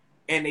phone,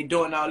 and they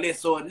doing all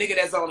this. So a nigga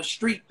that's on the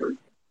street,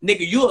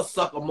 nigga, you a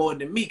sucker more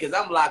than me because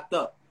I'm locked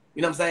up.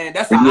 You know what I'm saying?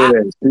 That's how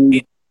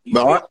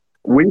But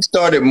we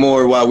started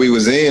more while we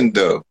was in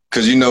though.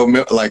 Cause you know,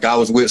 like I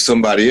was with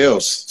somebody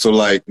else. So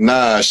like,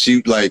 nah,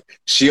 she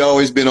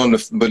always been on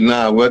but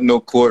wasn't no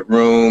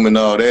courtroom and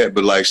all that.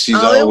 But like, she's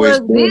always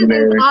been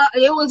there.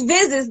 It was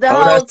visits the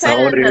whole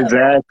time.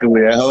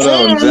 Exactly. Hold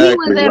on, exactly. He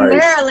was in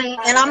Maryland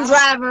and I'm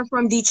driving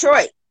from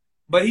Detroit.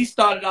 But he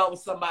started out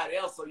with somebody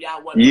else, so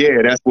y'all wasn't.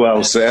 Yeah, that's what I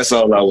was saying. That's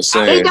all I was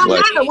saying. It don't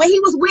matter. When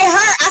he was with her,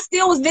 I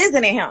still was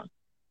visiting him.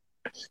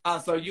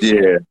 So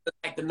you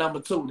like the number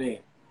 2 then.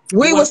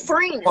 We was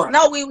friends.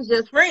 No, we was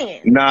just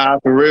friends. Nah,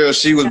 for real.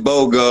 She was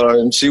Bogart,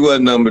 and she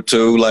wasn't number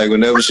 2. Like,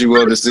 whenever she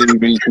wanted to see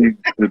me, she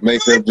would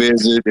make her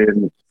visit,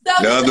 and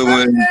the other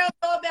one. Know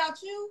about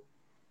you?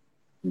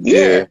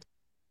 Yeah.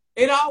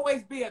 It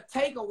always be a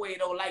takeaway,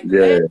 though. Like,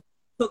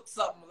 took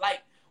something.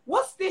 Like,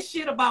 what's this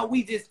shit about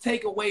we just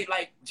take away,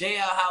 like,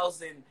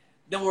 jailhouse and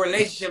the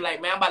relationship?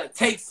 Like, man, I'm about to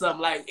take something.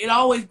 Like, it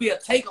always be a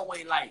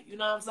takeaway, like, you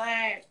know what I'm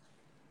saying?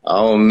 I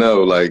don't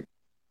know, like.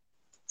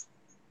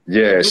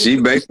 Yeah, she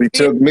basically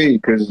took me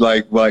because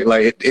like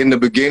in the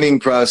beginning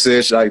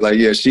process, like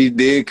yeah, she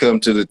did come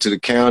to the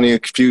county a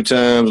few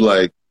times,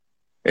 like,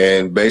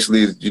 and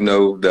basically, you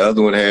know, the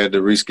other one had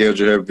to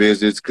reschedule her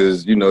visits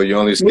because you know you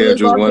only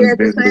schedule one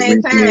visit at the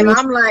same time.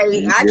 I'm like,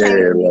 I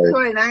can't be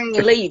Detroit, I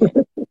ain't leaving.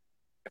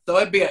 So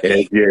it'd be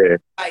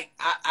like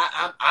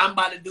I'm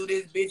about to do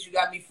this, bitch. You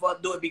got me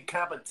fucked. Do it be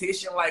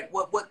competition? Like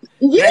what?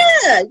 Yeah,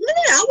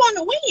 I want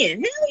to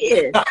win. Hell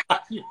yeah.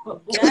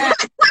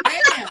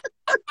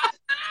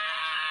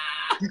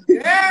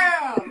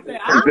 Yeah.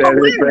 I'm a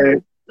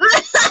winner.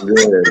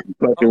 Yeah,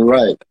 fucking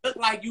right. Look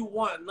like you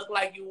won,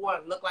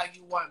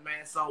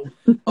 man. So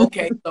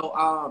okay,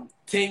 so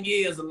 10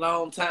 years a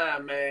long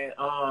time, man.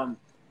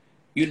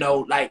 You know,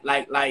 like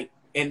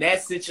in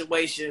that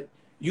situation,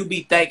 you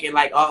be thinking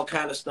like all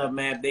kind of stuff,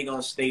 man. They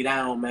gonna stay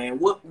down, man.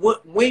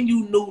 What when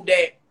you knew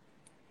that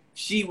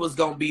she was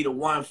gonna be the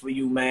one for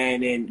you,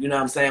 man, and you know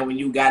what I'm saying, when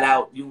you got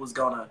out, you was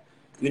gonna,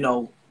 you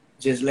know,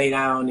 just lay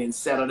down and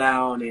settle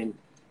down and,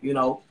 you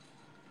know,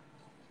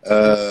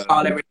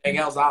 all everything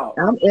else out.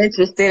 I'm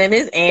interested in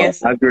his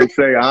answer. I could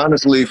say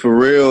honestly, for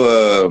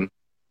real,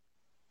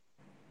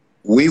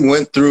 we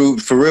went through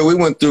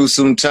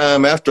some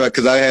time after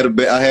because I had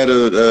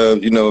a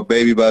you know, a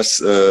baby by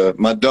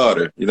my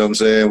daughter. You know what I'm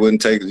saying?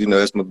 Wouldn't take, you know,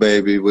 that's my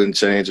baby. Wouldn't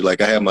change it.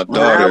 Like I had my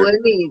daughter. I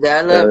wouldn't either.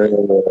 I love it.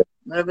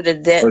 Love it to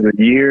death. Was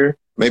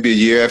maybe a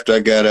year after I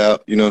got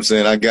out. You know what I'm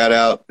saying? I got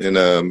out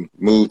and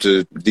moved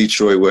to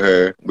Detroit with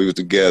her. We were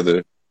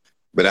together,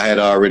 but I had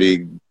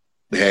already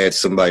had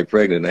somebody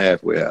pregnant in the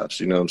halfway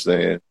house. You know what I'm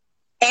saying?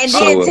 And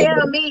then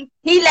tell me,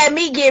 he let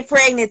me get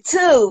pregnant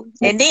too.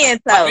 And then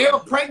so. They were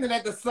pregnant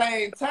at the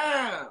same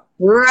time.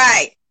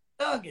 Right.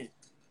 Thugging.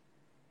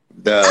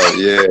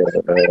 Yeah.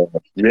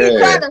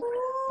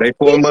 They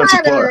 4 months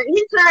apart.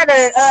 He tried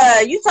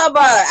to, you talk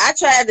about, I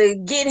tried to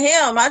get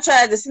him. I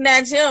tried to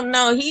snatch him.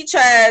 No, he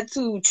tried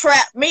to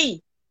trap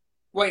me.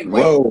 Wait.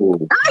 Whoa.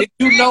 Did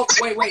you know,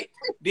 wait.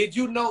 Did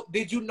you know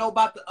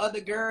about the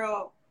other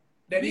girl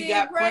that he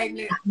got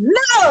pregnant?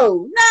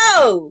 No.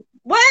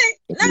 What?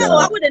 No,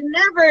 I would have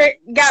never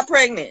got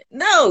pregnant.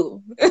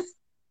 No.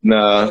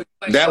 Nah,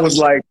 that was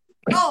like,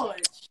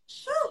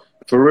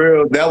 for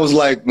real, that was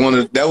like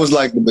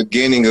the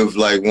beginning of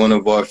like one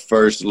of our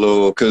first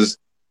little, cause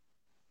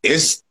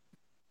it's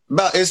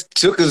It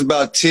took us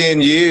about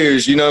 10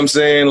 years, you know what I'm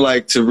saying,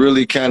 like to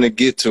really kind of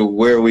get to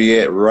where we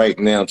at right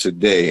now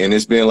today. And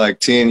it's been like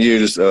 10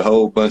 years, a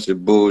whole bunch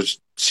of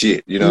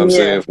bullshit, you know what I'm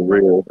saying, for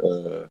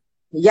real.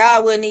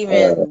 Y'all wouldn't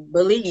even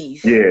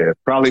believe. Yeah,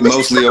 probably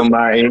mostly on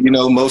my end, you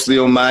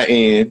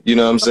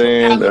know what I'm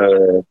saying?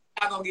 Y'all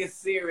gonna get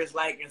serious,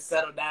 like, and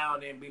settle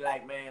down and be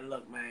like, man,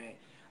 look, man,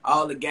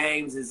 all the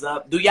games is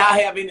up. Do y'all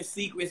have any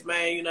secrets,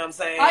 man? You know what I'm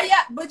saying? Oh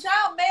yeah, but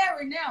y'all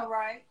married now,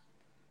 right?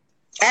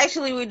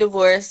 Actually, we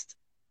divorced.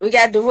 We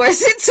got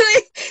divorced in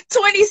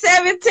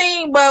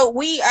 2017, but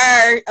we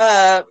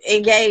are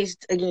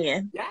engaged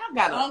again. Y'all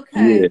got a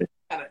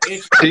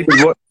Okay.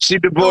 She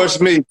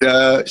divorced me,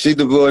 she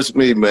divorced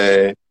me,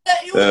 man.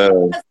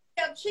 You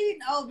kept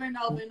cheating over and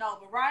over and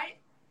over, right?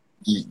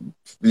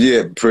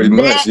 Yeah, pretty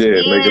much. Yeah,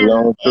 make a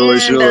long story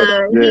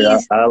short. Yeah,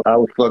 I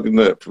was fucking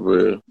up for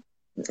real.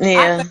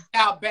 Yeah. I think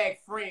y'all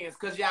back friends,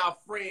 cause y'all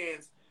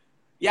friends.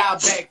 Y'all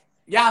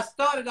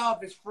started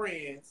off as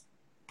friends,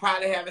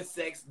 probably having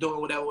sex,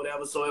 doing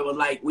whatever. So it was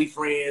like, we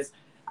friends.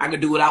 I can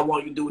do what I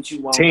want, you do what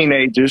you want.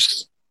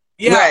 Teenagers.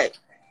 Yeah. Right.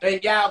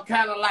 And y'all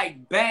kind of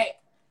like back.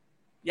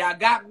 Y'all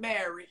got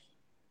married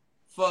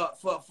for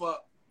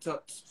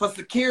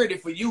security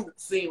for you.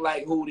 Seemed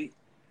like Hootie.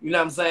 You know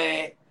what I'm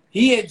saying?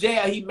 He in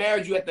jail. He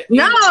married you at the end.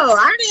 No,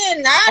 I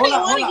didn't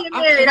want to get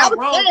married. I was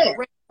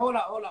scared. Hold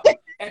on.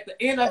 At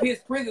the end of his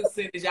prison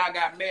sentence, y'all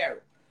got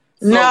married.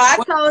 So no, I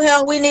told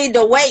him we need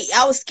to wait.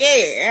 I was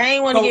scared. I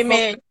didn't want to get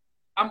married.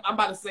 I'm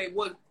about to say,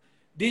 what?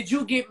 Did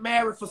you get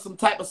married for some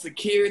type of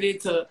security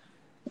to?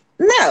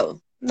 No.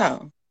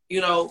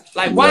 You know,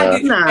 like why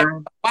did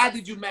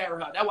you marry her?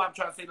 That's what I'm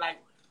trying to say. Like,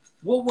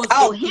 what was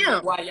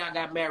him? Why y'all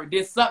got married?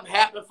 Did something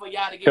happen for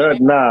y'all to get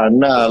married?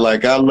 Nah.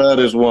 Like I love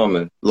this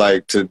woman.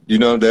 Like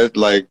that.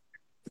 Like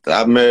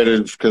I married her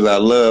because I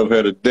love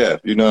her to death.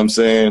 You know what I'm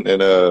saying?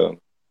 And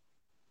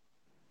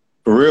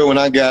for real, when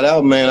I got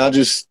out, man, I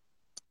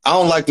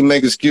don't like to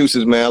make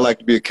excuses, man. I like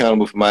to be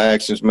accountable for my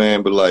actions,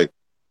 man. But like,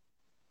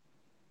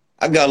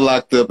 I got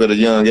locked up at a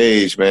young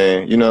age,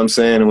 man. You know what I'm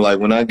saying? And like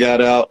when I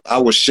got out, I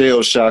was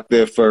shell shocked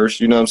at first.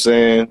 You know what I'm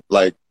saying?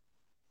 Like,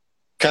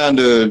 kind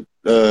of.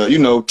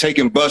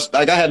 Taking bus,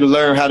 like I had to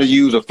learn how to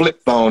use a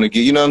flip phone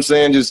again, you know what I'm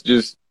saying?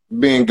 Just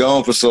being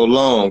gone for so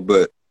long,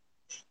 but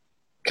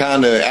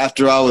kind of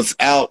after I was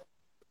out,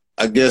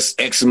 I guess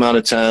X amount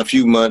of time,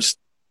 few months,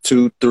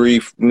 2, 3,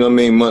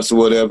 months or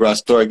whatever, I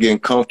started getting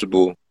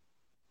comfortable.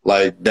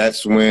 Like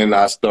that's when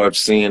I started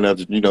seeing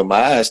other,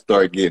 my eyes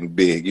started getting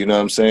big, you know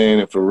what I'm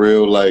saying? And for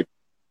real, like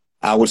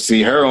I would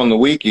see her on the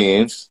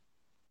weekends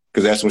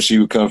because that's when she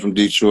would come from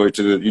Detroit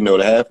to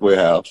the halfway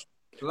house.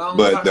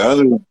 But the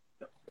other.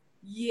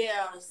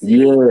 Yeah.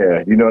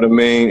 Yeah, you know what I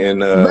mean? And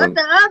but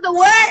the other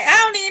what? I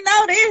don't even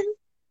know this.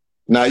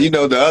 Now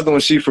the other one,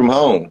 she from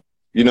home.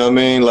 You know what I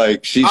mean?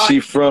 Like she was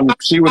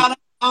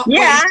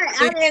yeah,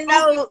 I didn't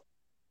know.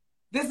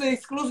 This is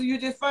exclusive. You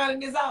just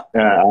finding this out? I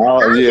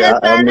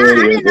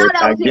didn't know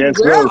that was his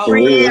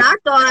girlfriend. I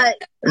thought.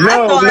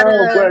 No. I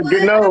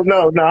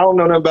don't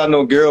know nothing about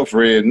no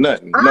girlfriend.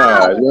 Nothing.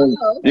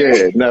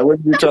 Yeah. Nah. What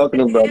are you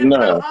talking about?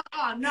 Nah.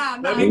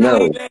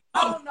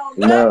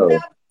 No.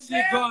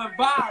 Shit going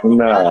viral.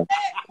 Nah.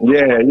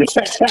 Yeah.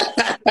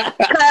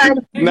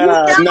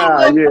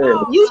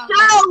 You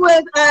saw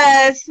with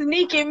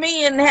sneaking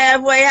me in the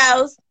halfway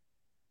house.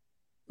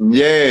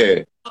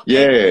 Yeah.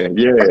 Hey,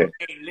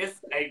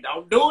 listen,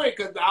 don't do it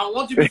because I don't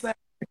want you to say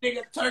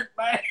nigga Turk,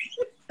 man.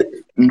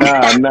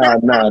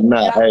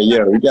 Nah. Hey,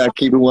 yo, we gotta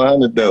keep it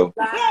 100 though.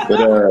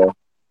 But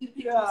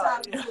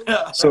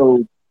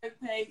so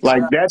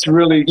like that's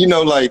really,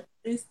 like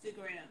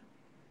Instagram.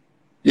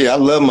 Yeah, I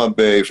love my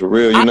babe for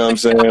real. You know what I'm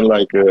saying?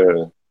 Like,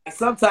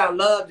 sometimes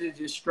love is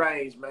just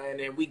strange, man,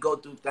 and we go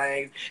through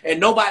things, and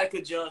nobody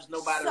could judge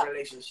nobody's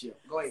relationship.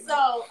 Go ahead.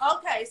 So,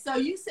 okay, so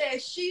you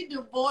said she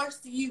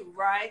divorced you,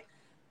 right?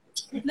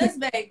 Let's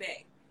back.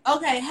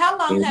 Okay, how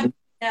long have you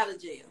been out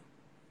of jail?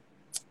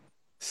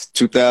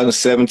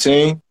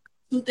 2017.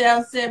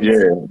 2017.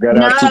 Yeah, got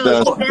out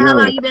 2017. How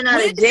long you been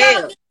out of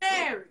jail?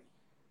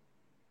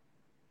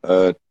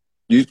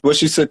 What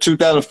she said,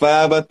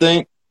 2005, I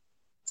think.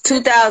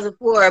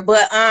 2004,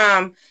 but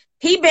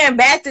he been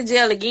back to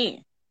jail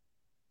again.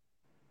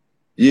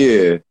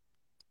 Yeah,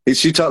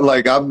 she talked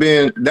like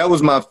that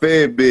was my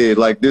Fed bid.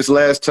 Like this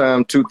last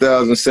time,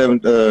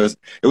 2007. It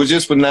was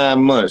just for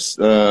 9 months.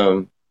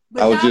 I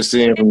was just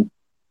seeing.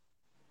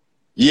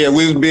 Yeah,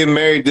 we've been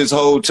married this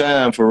whole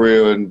time for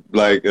real, and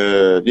like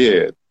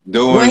yeah.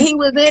 When he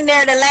was in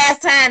there the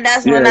last time,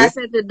 that's when I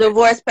sent the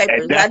divorce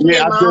papers. That's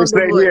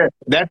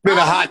been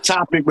a hot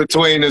topic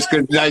between us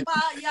because like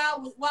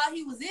while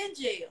he was in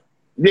jail.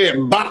 Yeah,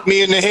 bopped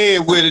me in the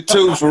head with it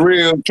too, for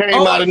real.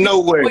 Came out of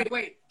nowhere.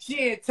 Wait. She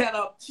didn't tell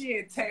up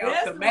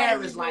the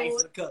marriage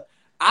license because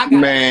I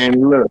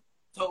got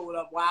told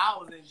up while I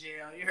was in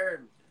jail. You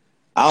heard me.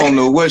 I don't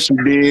know what she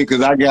did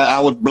because I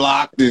was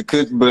blocked,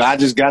 but I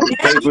just got the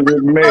papers in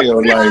the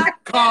mail.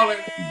 Like, calling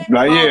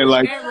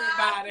like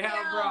everybody,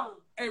 bro.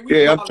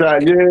 Hey, I'm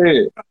trying.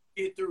 Yeah.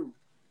 Get through.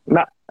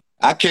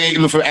 I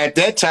can't for at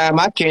that time.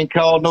 I can't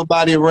call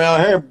nobody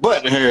around her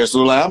but her.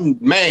 So like, I'm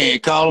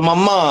mad calling my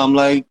mom.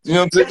 Like, you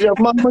know what I'm saying? Yo,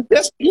 mama,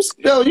 that's you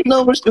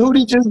know what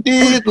Hootie just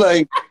did.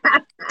 Like,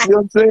 you know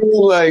what I'm saying?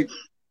 Like,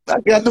 I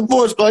got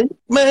divorced. Like,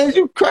 man,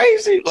 you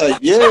crazy? Like,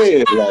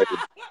 yeah, like,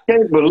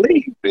 can't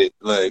believe it.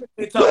 Like,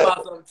 They talk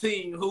about some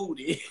Team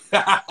Hootie.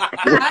 I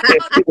know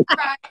that's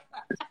right.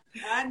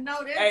 I know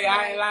that's Hey, I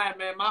right. ain't lying,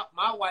 man.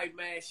 My wife,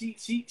 man,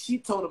 she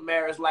told a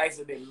marriage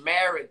license and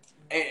married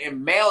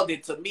and mailed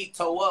it to me,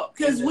 toe up.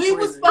 Because we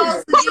were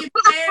supposed to get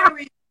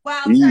married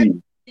while Mm. Taylor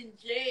was in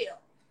jail.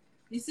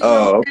 You see,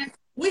 Oh. what I'm saying?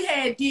 We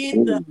had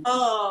did the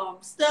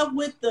stuff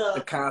with the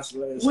the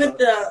consulate, and with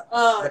stuff.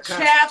 the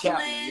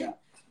chaplain. yeah.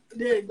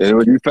 And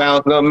when you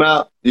found something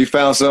out, you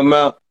found something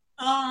out.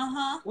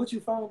 What you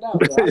found out?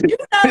 Bro? You know,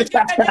 the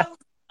girl that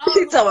was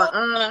She on told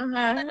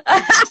the me,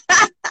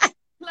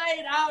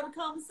 played all the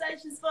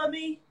conversations for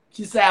me.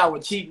 She said I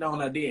was cheating on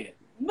her then.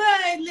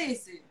 Man,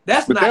 listen.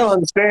 That's But they don't nice.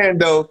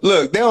 understand though.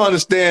 Look, they don't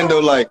understand though.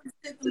 Like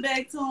Send them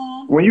back to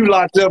him. when you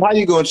locked up, how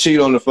you gonna cheat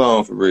on the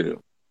phone for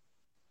real?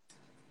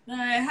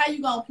 Man, how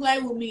you gonna play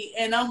with me?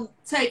 And I'm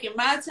taking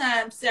my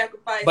time,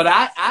 sacrificing. But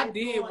I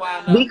did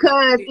wind up.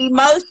 because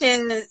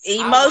emotion, you I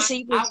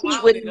can cheat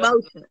wound with it up.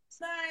 emotions.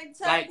 Man,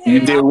 Like, take You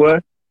care. did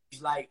what?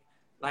 like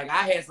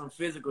I had some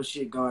physical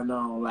shit going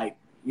on. Like,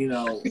 you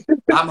know,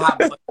 I'm hot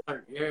blood.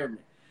 You hear me?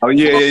 Oh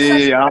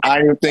yeah. I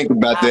didn't think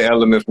about that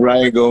element. I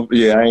ain't gonna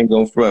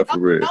front for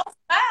real. Don't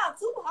smile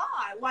too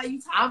hard while you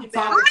I'm talking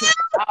about talking it.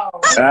 to oh,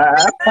 Smile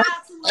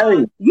too Hey,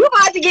 hard. You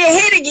about to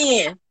get hit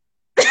again.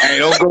 hey,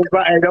 don't go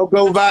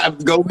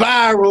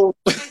viral.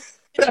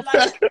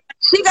 Like,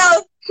 She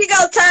go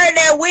turn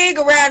that wig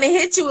around and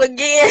hit you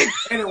again.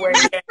 anyway,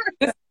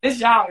 yeah, this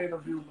y'all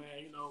interview,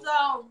 man. You know,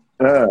 so,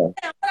 Uh, what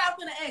I'm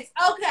gonna ask?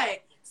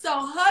 Okay,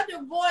 so her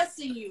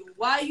divorcing you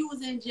while you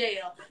was in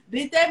jail,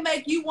 did that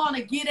make you want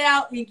to get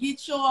out and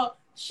get your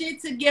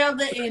shit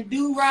together and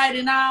do right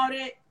and all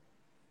that?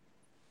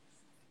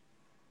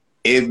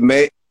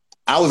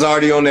 I was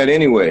already on that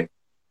anyway.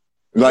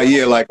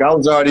 Like I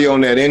was already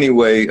on that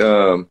anyway.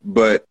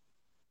 But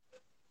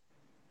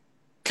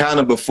kind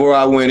of before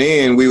I went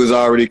in, we was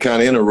already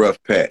kind of in a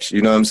rough patch.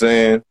 You know what I'm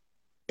saying?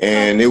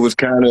 And it was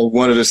kind of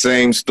one of the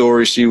same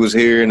stories she was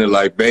hearing. And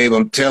like, babe,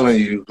 I'm telling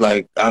you,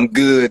 like, I'm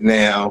good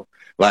now.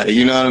 Like,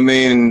 you know what I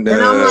mean?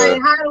 And I'm like,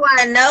 how do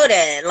I know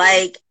that?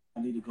 Like,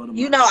 I need to go to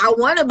you know, I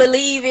want to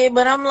believe it,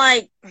 but I'm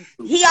like,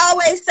 he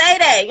always say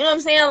that. You know what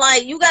I'm saying?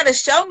 Like, you got to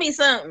show me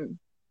something.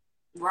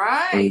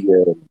 Right.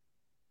 Yeah.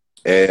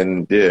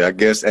 And yeah, I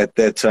guess at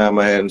that time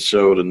I hadn't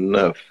showed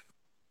enough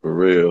for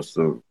real.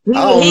 So I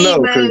don't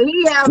know.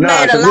 He have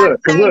made a lot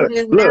of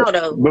changes now,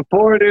 though.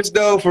 Before this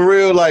though, for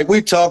real, like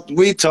we talked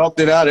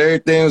it out.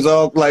 Everything was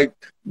all like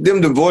them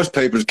divorce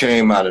papers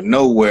came out of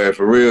nowhere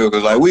for real.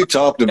 Cause like we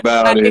talked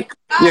about it.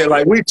 Yeah,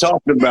 like we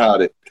talked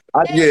about it.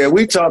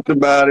 We talked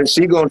about it.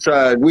 She gonna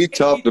try it. We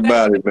talked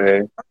about it,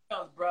 man.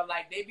 bro.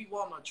 Like they be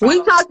wanting to try.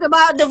 We talked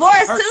about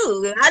divorce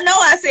too. I know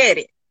I said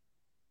it.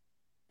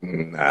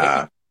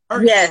 Nah.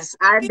 Yes,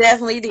 I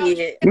definitely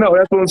did. No,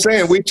 that's what I'm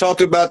saying. We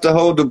talked about the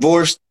whole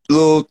divorce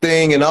little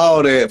thing and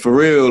all that for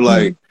real.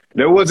 Like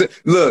there wasn't.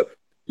 Look,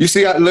 you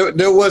see,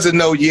 there wasn't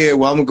no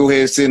well, I'm gonna go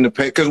ahead and send the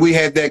paper because we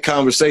had that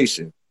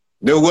conversation.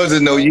 There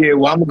wasn't no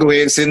well, I'm gonna go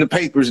ahead and send the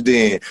papers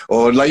then,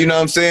 or like you know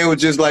what I'm saying, it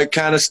was just like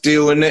kind of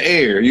still in the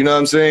air. You know what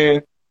I'm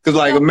saying? Because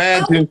like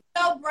imagine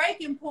no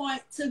breaking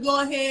point to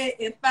go ahead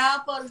and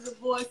file for the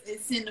divorce and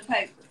send the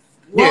papers.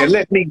 Yeah,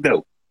 let me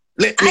know.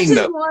 Let me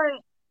know.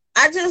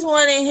 I just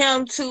wanted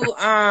him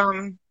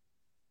to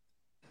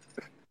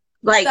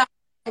like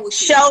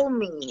show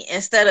me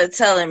instead of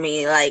telling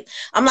me. Like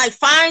I'm like,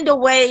 find a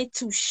way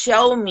to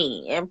show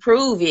me and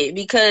prove it,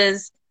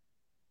 because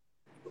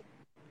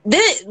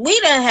we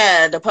done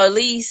had the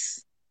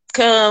police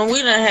come,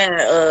 we done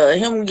had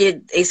him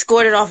get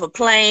escorted off a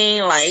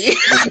plane, like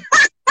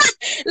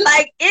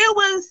like it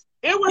was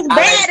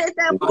bad at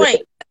that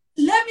point.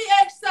 Let me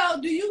ask,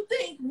 so do you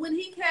think when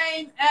he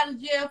came out of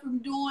jail from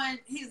doing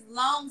his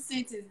long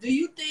sentence, do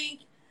you think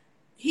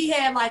he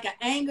had like an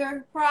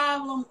anger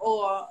problem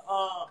or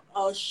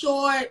a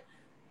short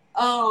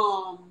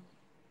No,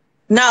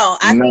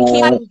 I think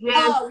he was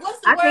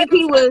just I think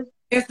he was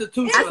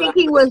institutional. I think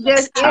he was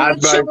just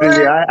immature.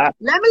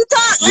 Let me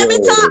talk.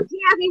 He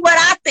asked me what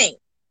I think.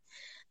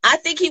 I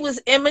think he was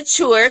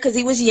immature because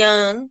he was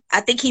young.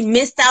 I think he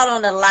missed out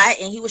on a lot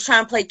and he was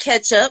trying to play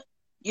catch up.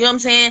 You know what I'm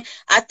saying?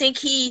 I think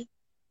he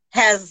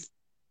has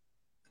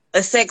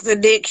a sex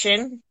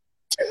addiction.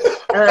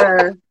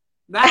 Not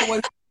when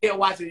he's still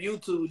watching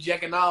YouTube,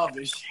 jacking off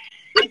and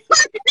shit.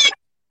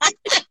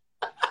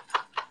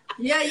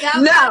 Yeah.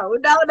 No.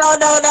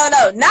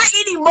 Not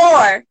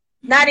anymore.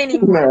 Not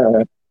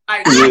anymore.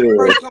 Like,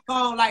 first come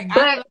on, like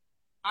my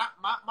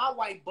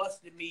wife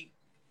busted me.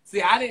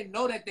 See, I didn't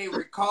know that they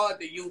record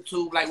the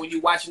YouTube, like when you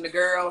watching the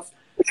girls.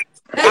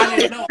 I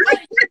didn't know.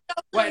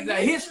 Well, the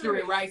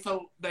history, right?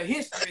 So the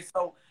history.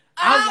 So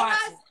I'm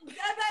watching.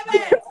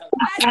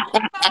 I go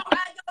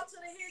to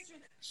the history,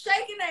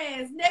 shaking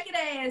ass, naked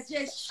ass,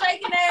 just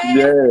shaking ass.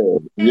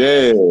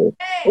 Yeah.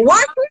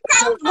 Why she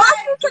Why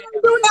she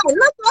can't do that?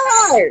 Look at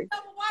her.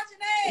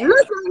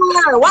 Look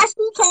at her. Why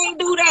she can't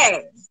do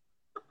that?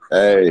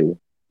 Hey,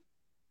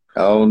 I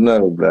don't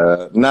know,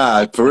 bro.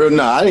 Nah, for real,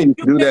 nah. I didn't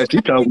do that.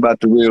 She talking about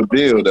the real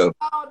deal, though.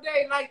 All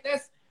day, like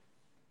that's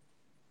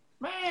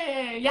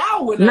man,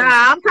 y'all would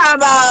Nah, I'm talking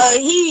about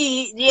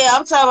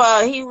I'm talking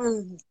about he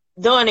was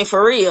doing it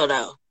for real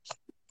though.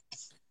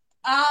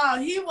 Oh,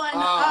 he wasn't.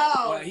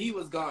 well, he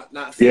was gone.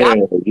 Nah, see, Yeah.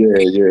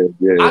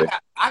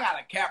 I got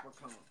a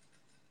Capricorn.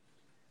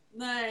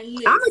 Man,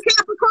 I'm a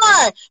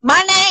Capricorn. My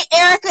name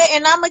Erica,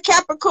 and I'm a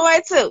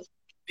Capricorn too.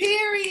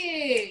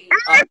 period.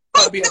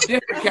 Gonna be a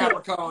different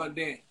Capricorn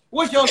then.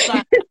 What's your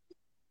sign?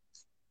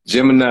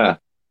 Gemini.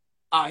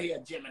 Oh, he a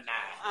Gemini.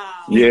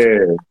 Oh.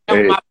 Yeah.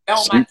 Hey, My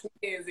twins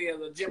is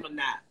a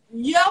Gemini.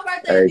 Your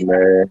birthday hey,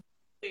 man.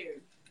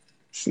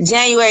 is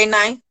January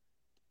 9th.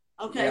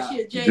 okay. Yeah.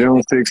 She a J.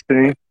 June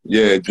 16th.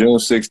 Yeah, June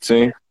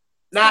 16th.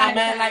 Nah,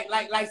 man,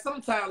 like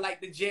sometimes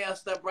like the jail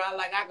stuff, bro.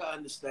 Like I can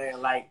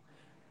understand. Like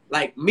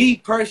me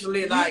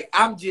personally, like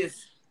I'm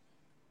just.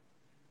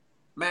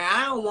 Man,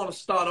 I don't want to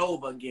start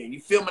over again.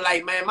 You feel me?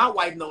 Like, man, my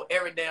wife know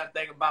every damn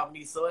thing about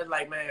me, so it's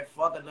like, man,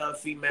 fuck another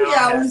female.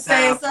 Yeah, I was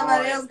saying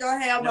somebody else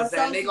gonna have my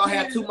social. They gonna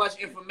have too much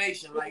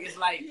information. Like, it's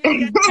like,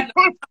 I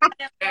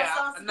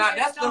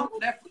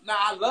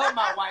love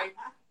my wife,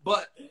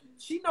 but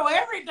she know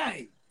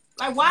everything.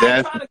 Like, why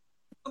I try to get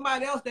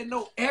somebody else that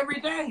know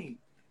everything?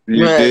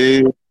 You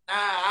did.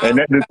 And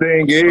the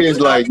thing is,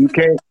 like,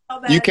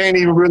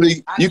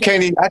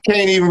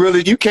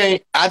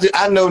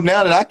 I know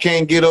now that I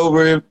can't get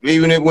over it,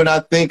 even when I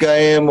think I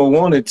am or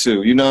wanted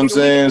to. You know what I'm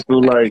saying? So,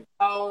 like,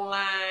 phone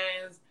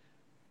lines,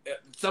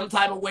 some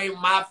type of way,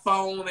 my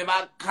phone, if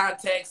I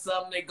contact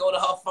something, they go to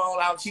her phone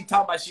out. She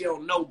talking about she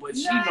don't know, but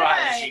she know how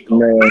that shit go.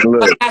 Man,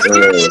 look.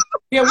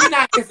 Yeah, we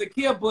not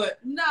insecure, but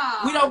no,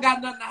 we don't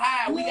got nothing to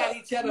hide. We got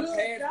each other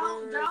passwords.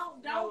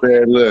 Don't.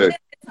 Man, look.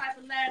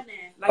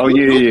 Like, oh,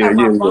 yeah.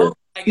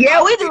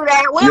 Yeah, we do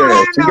that. We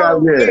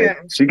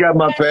She got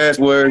my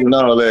passwords and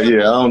all that. Yeah,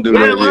 I don't do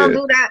I that. don't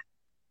do that.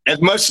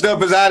 As much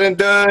stuff as I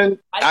done,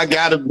 I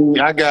gotta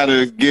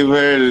give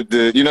her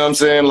the, you know what I'm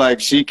saying? Like,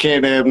 she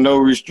can't have no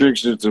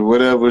restrictions to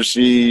whatever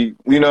she,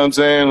 you know what I'm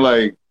saying?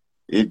 Like,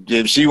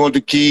 if she want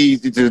the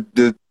keys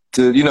to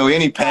you know,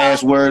 any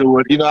password or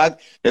what, you know,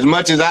 as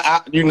much as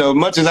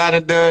I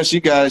done, she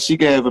can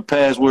have a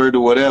password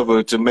or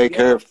whatever to make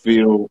her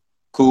feel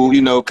cool,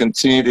 you know,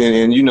 content,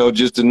 and you know,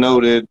 just to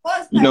know that,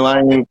 you know, I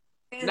ain't.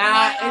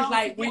 Nah, it's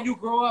like when you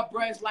grow up,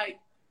 bro, it's like,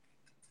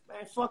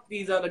 man, fuck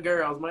these other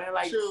girls, man.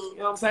 Like, you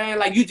know what I'm saying?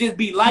 Like, you just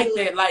be like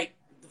that, like,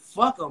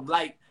 fuck them.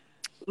 Like,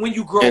 when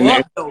you grow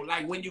up, though,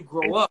 like, when you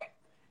grow up.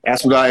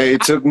 That's what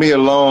it took me a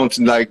long,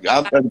 like,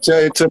 I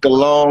tell you, it took a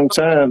long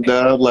time,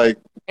 dog. Like,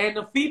 and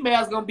the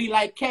female's gonna be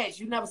like cats.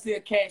 You never see a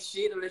cat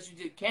shit unless you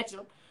just catch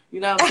them. You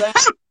know what I'm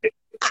saying?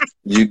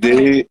 You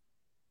did.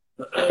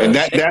 And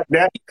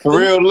that for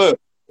real, look.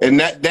 And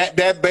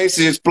that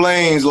basically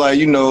explains, like,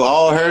 you know,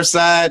 all her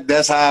side,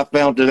 that's how I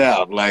found it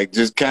out. Like,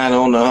 just kind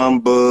of on the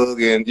humbug,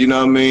 and you know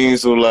what I mean?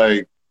 So,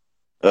 like,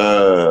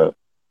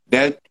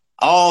 that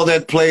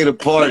played a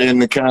part in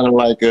the kind of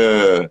like,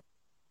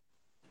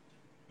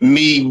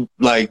 me,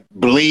 like,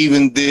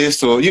 believing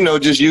this, or, you know,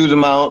 just using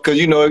my own, because,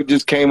 you know, it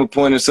just came a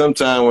point in some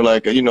time where,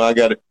 like, you know,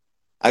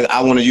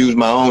 I want to use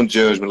my own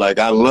judgment. Like,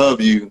 I love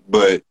you,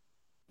 but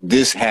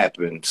this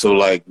happened. So,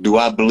 like, do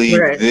I believe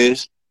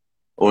this?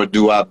 Or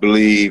do I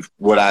believe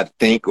what I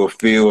think or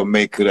feel or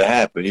make could have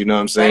happened? You know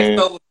what I'm saying?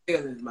 That's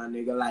feelings, my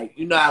nigga. Like,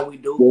 you know how we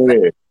do.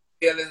 Yeah.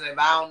 Feelings. If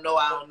I don't know,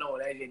 I don't know.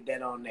 They just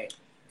dead on that.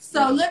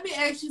 So let me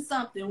ask you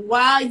something.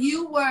 While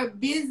you were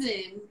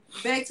visiting,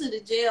 back to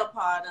the jail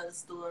part of the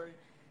story,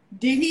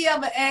 did he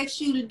ever ask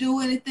you to do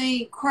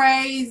anything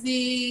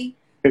crazy?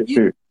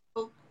 You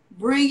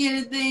bring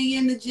anything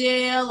in the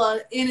jail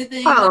or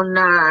anything? Oh,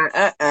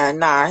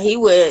 nah. He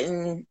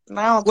wouldn't.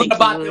 I don't think he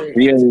would.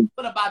 Yeah.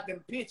 What about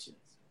them pictures?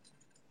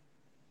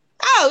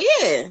 Oh,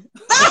 yeah.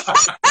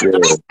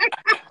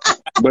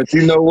 But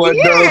you know what,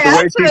 though? The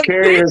way she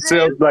carries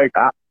herself, like,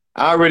 I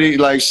already,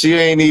 like, she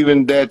ain't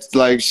even that,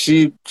 like,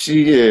 she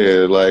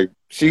like,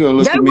 she gonna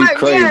look at me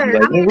crazy. Yeah.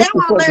 Like, I mean, what they the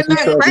won't fuck let is she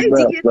nothing talking crazy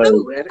about? get Like,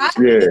 through it.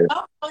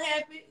 I'm so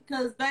happy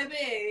because, baby,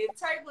 if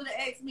Turk would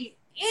have asked me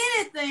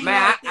anything,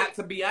 man, I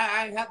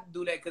ain't have to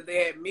do that because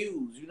they had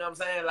Muse. You know what I'm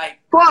saying? Like,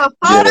 for a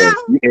photo?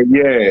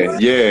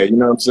 Yeah. You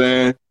know what I'm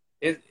saying?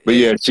 But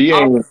yeah, she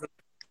ain't.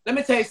 Let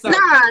me tell you something.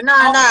 Nah.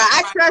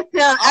 I trust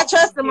him. I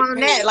trust him on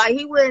that. Like,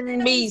 he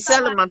wouldn't be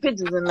selling my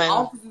pictures and nothing.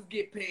 Officers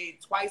get paid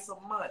twice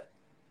a month.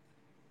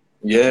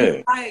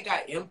 Yeah. I ain't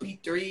got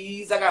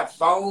MP3s. I got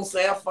phones,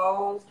 cell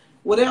phones,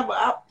 whatever.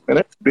 Man,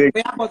 that's big.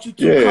 I bought you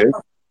two cars in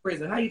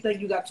prison. How you think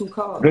you got two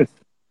cars?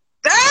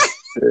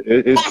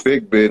 It's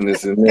big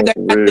business in there,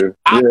 for real.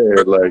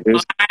 Yeah, like,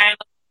 it's.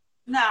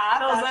 Nah, I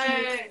thought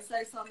you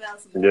say something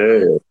else.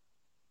 Yeah.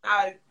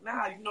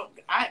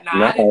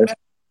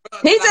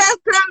 He just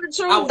telling the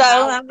truth,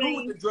 though. I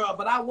mean, with the drug,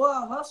 but I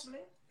was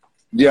hustling.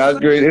 Yeah, I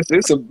agree.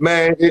 It's a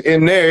man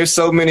in there. It's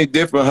so many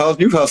different hustles.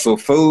 You hustle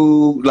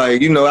food, like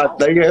they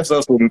have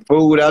hustle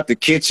food out the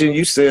kitchen.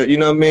 You sell, you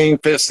know what I mean.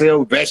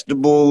 Sell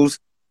vegetables.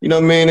 You know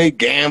what I mean. They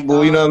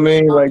gamble. You know what I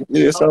mean. Like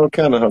it's all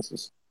kind of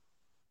hustles.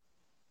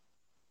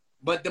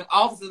 But them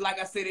officers, like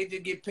I said, they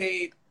just get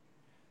paid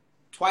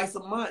twice a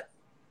month.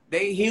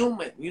 They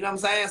human, you know what I'm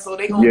saying? So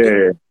they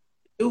gonna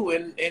do,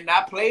 and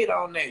I played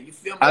on that. You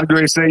feel me? I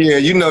agree. Say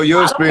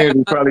your experience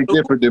is probably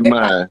different than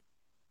mine.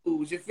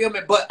 You feel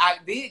me? But I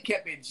did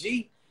kept it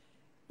G.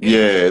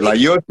 Yeah, like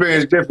your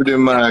experience is different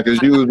than mine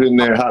because you was in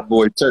there hot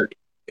boy Turk.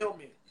 Feel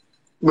me?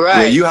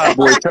 Right. Yeah, you hot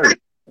boy Turk.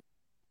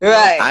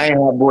 Right. I ain't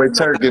hot boy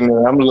Turk in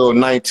there. I'm a little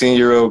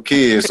 19-year-old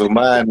kid, so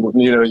mine,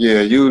 you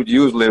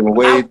was living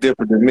way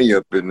different than me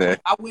up in there.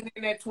 I went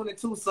in at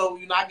 22, so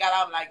I got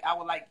out I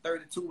was like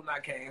 32 when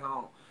I came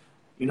home.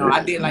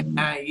 I did like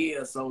 9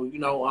 years, so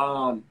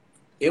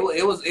it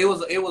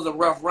was a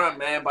rough run,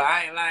 man. But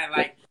I ain't lying.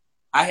 Like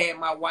I had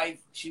my wife,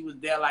 she was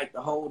there like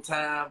the whole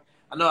time.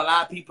 I know a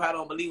lot of people I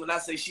don't believe when I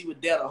say she was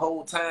there the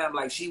whole time.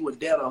 Like she was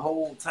there the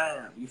whole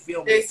time. You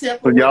feel me?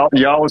 Except So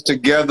y'all was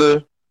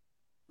together,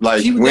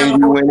 like when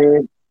you went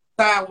in.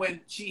 Time when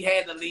she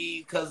had to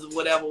leave because of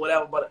whatever.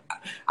 But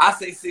I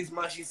say 6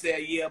 months. She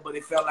said yeah, but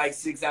it felt like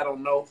 6. I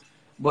don't know.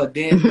 But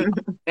then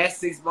that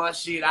 6 month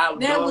shit, I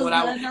was doing what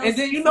I was. And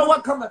then you know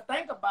what? Come to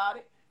think about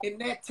it, in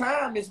that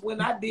time is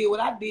when I did what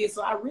I did.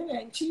 So I really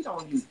ain't cheat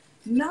on you.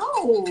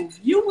 No,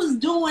 you was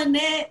doing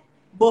that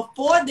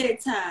before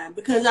that time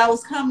because I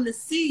was coming to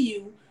see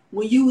you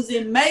when you was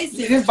in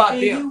Mason. This about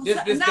them. Look.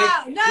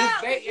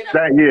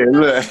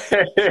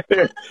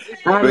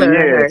 But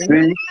yeah,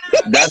 see,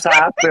 that's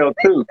how I felt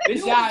too.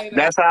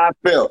 That's how I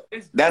felt.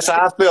 That's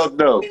how I felt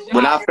though.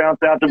 When I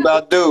found out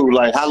about dude,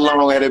 like how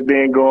long had it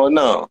been going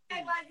on?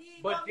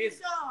 But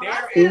it's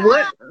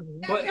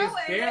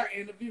their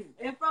interview.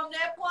 And from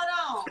that point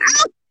on,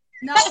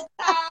 no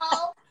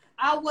call.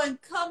 I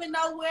wasn't coming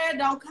nowhere.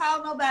 Don't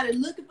call nobody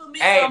looking for me.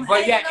 Hey,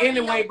 but yeah,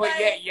 anyway, but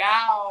yeah,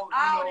 y'all.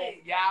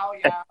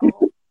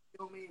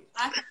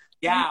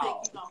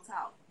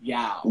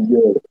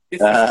 Y'all.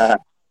 This is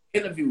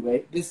interview,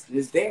 right? This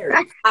is there.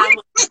 I'm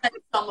gonna tell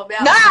you something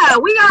about Nah,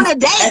 we on a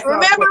date.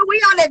 Remember, we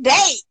on a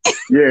date.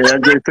 Yeah, I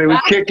just say we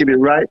kicking it,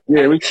 right?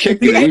 Yeah, we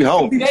kicking it. We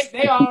home.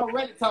 They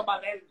already talk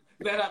about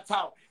that I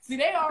talk. See,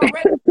 they already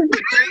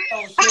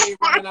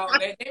running on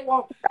that. They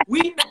won't.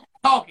 We not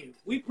talking.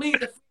 We plead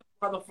the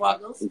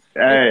motherfuckers.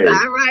 Hey.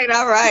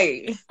 All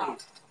right.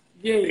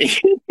 Yeah.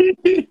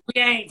 We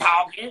ain't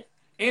talking.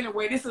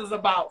 Anyway, this is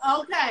about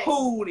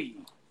Pootie.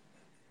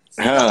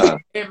 Huh.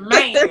 And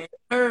man,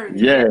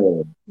 yeah.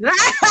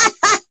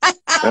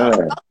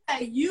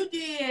 Okay, you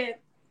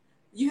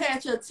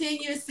had your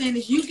 10-year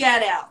sentence, you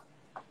got out.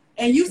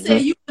 And you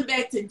said you went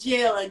back to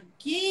jail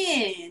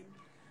again.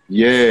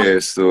 Yeah,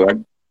 so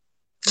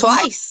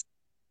twice.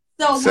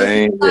 So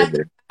same was it like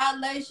a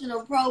violation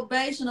of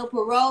probation or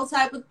parole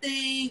type of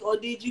thing, or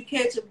did you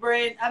catch a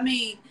brand? I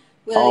mean,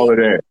 all of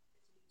that.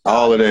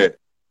 Like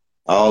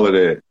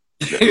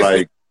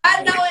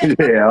I know it.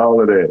 Yeah,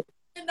 all of that.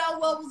 You know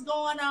what was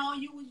going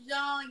on. You was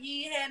young.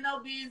 You ain't had no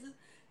business.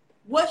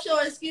 What's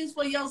your excuse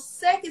for your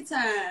second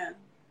time?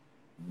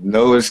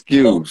 No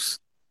excuse.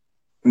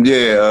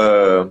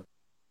 Yeah.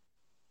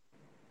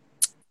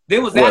 There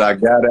was I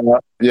got it.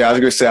 Yeah, I was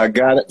gonna say I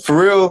got it for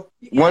real.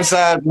 Yeah. Once you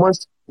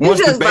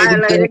just the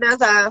baby violated.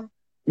 That's how.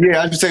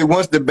 Yeah, I just say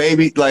once the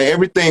baby, like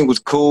everything was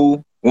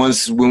cool.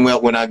 Once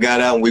when I got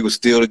out and we were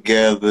still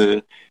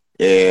together,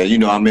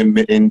 and I'm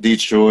in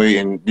Detroit,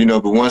 and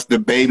but once the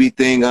baby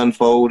thing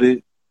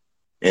unfolded,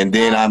 and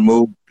then I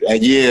moved,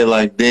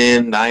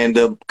 then I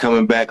ended up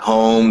coming back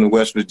home to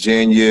West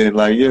Virginia,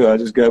 and I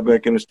just got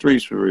back in the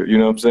streets for real. You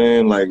know what I'm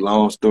saying? Like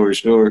long story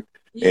short,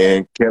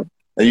 and kept.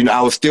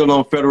 I was still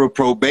on federal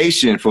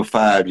probation for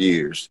 5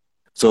 years.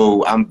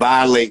 So I'm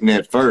violating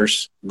that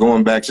first,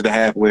 going back to the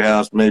halfway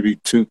house maybe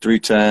 2-3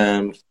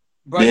 times.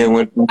 Bro, then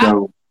went,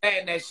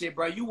 saying that shit,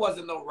 bro. You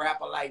wasn't no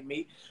rapper like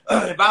me.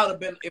 If I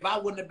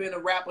wouldn't have been a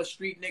rapper,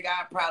 street nigga,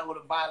 I probably would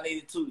have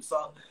violated too.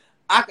 So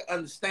I can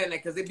understand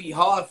that because it'd be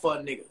hard for a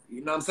nigga.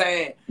 You know what I'm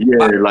saying?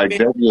 Yeah, like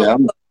that. Yeah,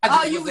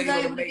 you was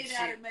able to get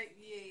out and make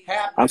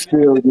I was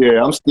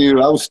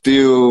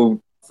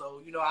still.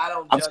 So I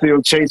don't. I'm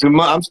still chasing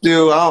money. I'm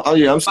still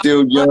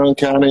young,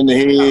 kind of in the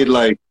head.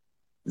 Like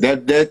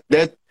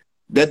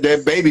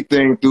that baby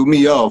thing threw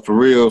me off for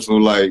real. So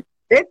like.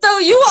 It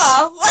threw you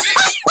off.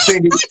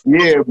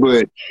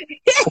 But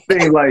I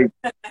think like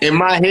in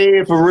my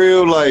head for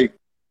real, like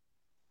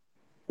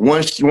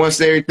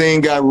once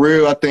everything got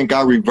real, I think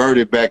I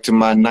reverted back to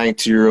my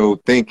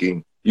 19-year-old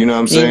thinking. You know what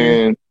I'm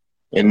saying?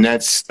 And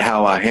that's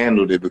how I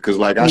handled it because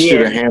like I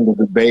should have handled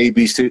the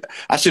baby.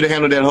 I should have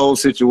handled that whole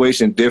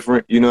situation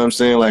different. You know what I'm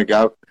saying? Like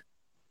I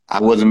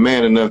wasn't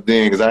man enough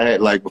then because I had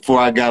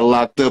before I got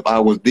locked up, I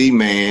was the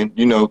man.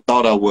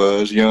 Thought I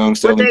was young,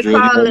 selling drugs.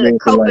 What they call it, a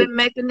coping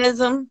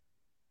mechanism.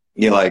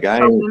 Yeah, like I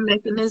coping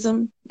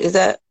mechanism. Is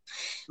that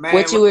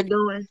what you were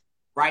doing?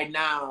 Right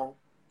now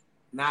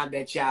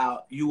that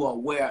you are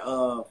aware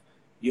of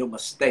your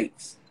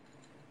mistakes,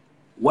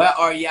 where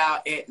are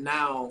y'all at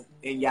now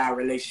in y'all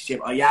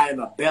relationship? Are y'all in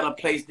a better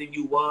place than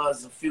you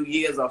was a few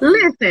years ago?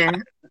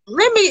 Listen,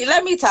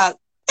 let me talk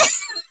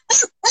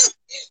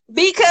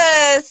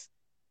because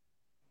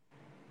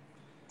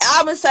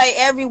I would say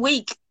every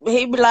week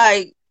he be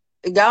like,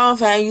 "Go on,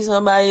 find you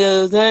somebody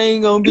else. I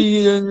ain't gonna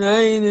be here. You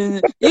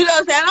know what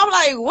I'm saying?" I'm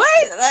like,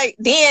 "What?" Like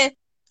then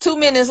 2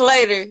 minutes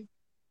later,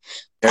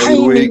 I Every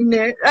ain't week. mean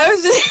that. I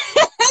was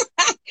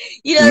just,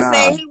 you know what I'm Nah,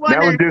 saying?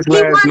 that was just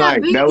last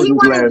night. That was He just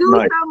wanna last do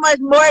night. so much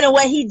more than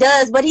what he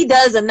does, but he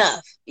does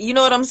enough. You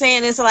know what I'm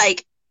saying? It's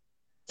like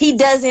he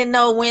doesn't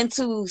know when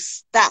to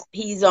stop.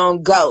 He's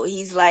on go.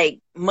 He's like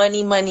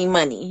money, money,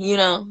 money. You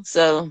know,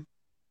 so.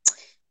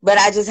 But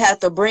I just have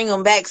to bring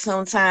him back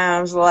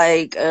sometimes.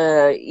 Like,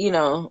 you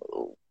know,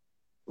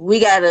 we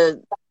gotta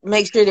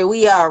make sure that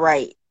we all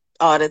right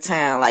all the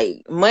time.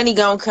 Like money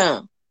gonna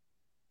come.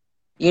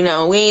 You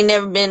know, we ain't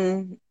never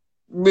been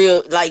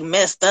real like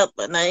messed up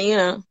or nothing, you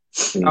know.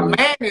 A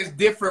man is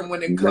different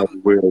when it Never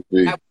comes. will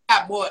be. I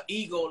got more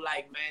ego,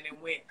 like, man,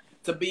 and when,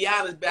 to be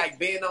honest, like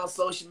being on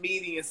social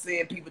media and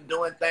seeing people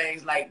doing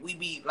things, like we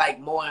be like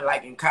more in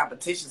like in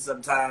competition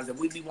sometimes, and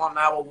we be wanting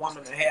our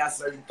woman to have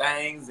certain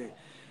things, and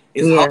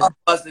it's Yeah. hard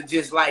for us to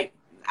just like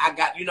I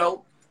got, you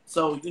know,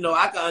 so you know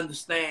I can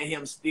understand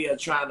him still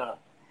trying to,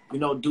 you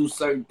know, do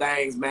certain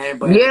things, man.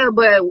 But Yeah,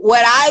 but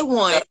what I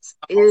want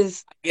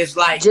is it's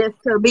like, just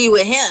to be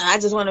with him. I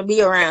just want to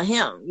be around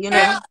him, you know.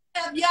 Well,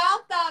 have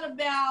y'all thought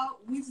about,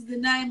 which is the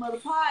name of the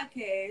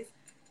podcast,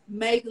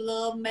 Make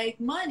Love, Make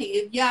Money?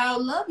 If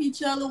y'all love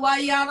each other, why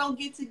y'all don't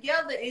get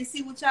together and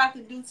see what y'all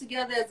can do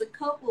together as a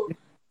couple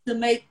to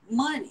make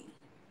money?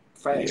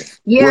 facts.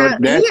 Yeah,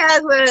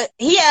 Well,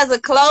 he has a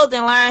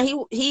clothing line.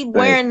 He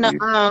wearing the you.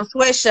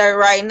 sweatshirt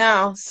right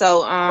now.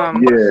 So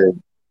Yeah,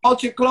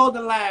 Out your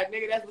clothing line,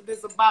 nigga. That's what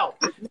this about.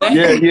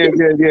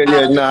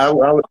 yeah.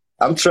 Nah,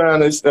 I'm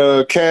trying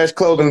to Cash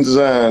Clothing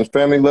Designs,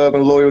 family love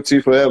and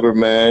loyalty forever,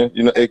 man.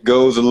 You know, it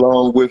goes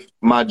along with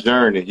my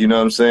journey. You know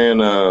what I'm saying?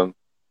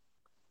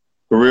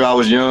 For real, I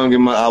was young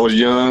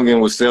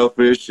and was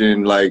selfish,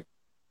 and like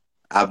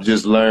I've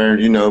just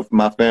learned, you know,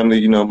 my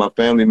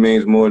family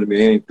means more to me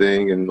than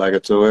anything. And like I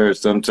told her,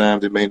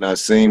 sometimes it may not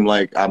seem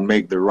like I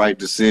make the right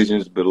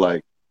decisions, but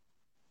like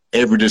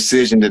every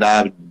decision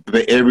that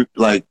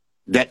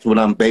that's what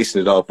I'm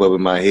basing it off of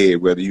in my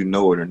head, whether you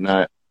know it or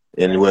not,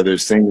 and whether it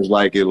seems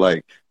like it,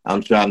 like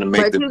I'm trying to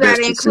make but the you gotta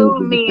best include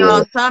decision me for.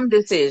 on some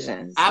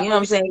decisions. I You know what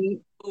I'm believe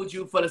saying? include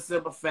you for the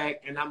simple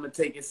fact, and I'm gonna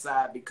take your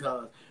side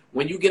because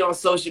when you get on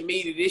social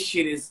media, this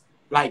shit is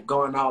like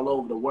going all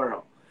over the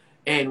world.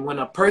 And when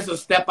a person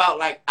step out,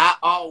 like I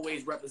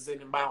always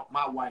represented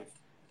my wife.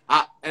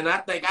 I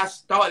think I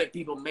started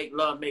people make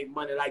love, make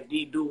money like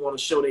they do want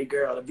to show their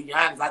girl. To be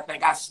honest, I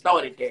think I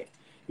started that.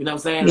 You know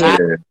what I'm saying? Yeah.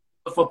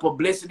 Not for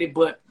publicity,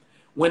 but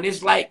when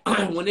it's like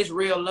when it's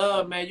real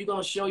love, man, you're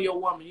gonna show your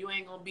woman. You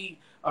ain't gonna be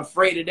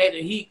afraid of that.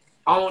 And he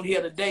on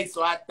here today,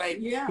 so I think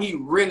he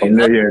really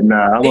No, loves yeah,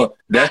 nah. it.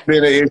 That's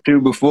been an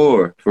issue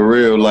before, for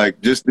real. Like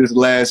just this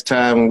last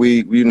time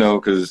you know,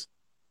 because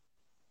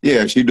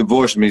yeah, she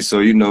divorced me, so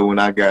you know, when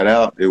I got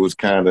out, it was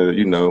kind of,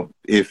 you know,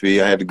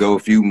 iffy. I had to go a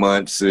few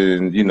months,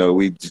 and you know,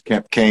 we just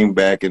came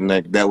back, and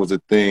that was a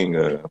thing.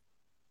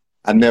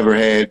 I never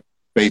had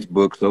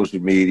Facebook, social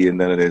media,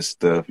 none of that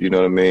stuff. You know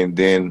what I mean?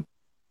 Then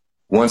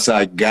once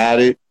I got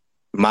it,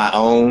 my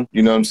own,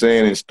 you know what I'm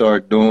saying, and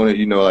start doing it,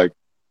 you know, like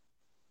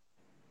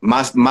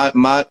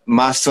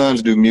my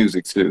sons do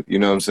music too. You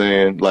know what I'm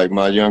saying? Like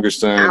my younger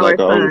son, Our like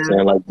our older son.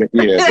 son, like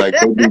yeah, like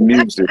they do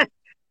music.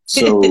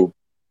 So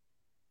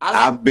I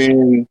like I've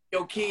been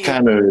your kid.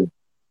 kind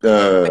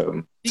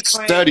of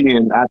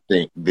studying, I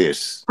think,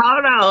 this.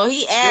 Hold on,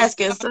 he Your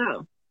asking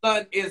something.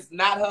 son is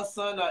not her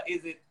son, or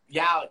is it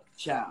y'all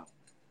child?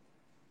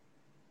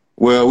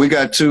 Well, we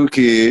got 2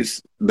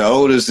 kids. The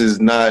oldest is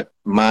not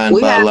mine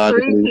We have 3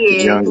 biologically. The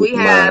kids. youngest We is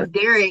mine. have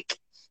Derek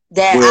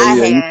that Well, I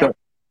yeah, had.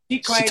 She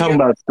she claimed talking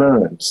your about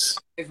sons.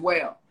 as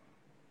well.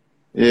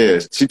 Yeah,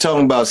 she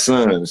talking about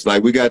sons.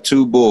 Like we got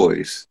 2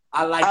 boys.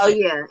 I like Oh that.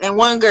 yeah, and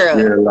 1 girl.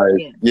 Yeah,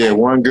 like Yeah.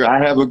 one girl. I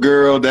have a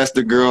girl. That's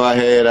the girl I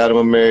had out of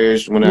my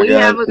marriage when I We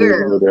got have a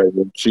girl. whatever.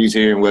 She's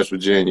here in West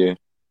Virginia.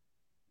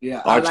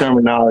 Yeah, I Our like.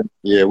 terminology,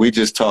 yeah, we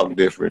just talk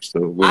different. So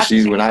when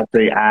I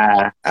say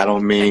I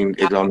don't mean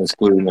it. I'm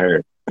excluding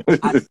her.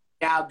 I think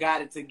y'all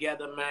got it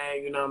together,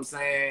 man. You know what I'm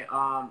saying?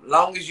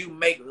 Long as you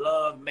make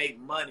love, make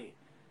money,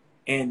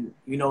 and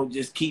you know,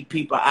 just keep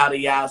people out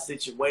of y'all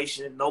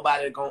situation.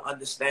 Nobody gonna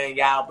understand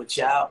y'all but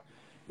y'all.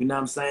 You know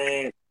what I'm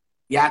saying?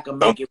 Y'all can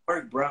make it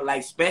work, bro.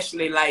 Like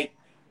especially like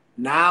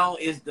now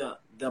is the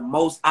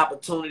most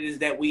opportunities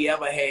that we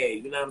ever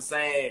had. You know what I'm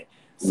saying?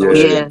 So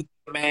Yeah.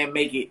 man,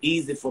 make it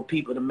easy for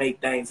people to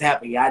make things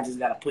happen. Y'all just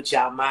gotta put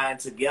y'all mind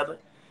together.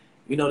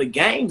 You know, the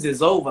games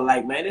is over.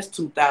 Like, man, it's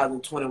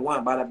 2021,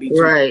 about to be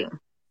Right.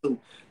 2022.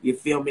 You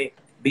feel me?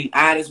 Be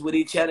honest with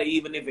each other,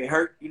 even if it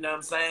hurt. You know what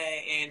I'm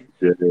saying?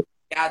 And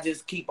y'all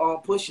just keep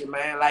on pushing,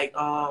 man. Like,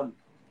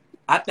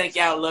 I think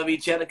y'all love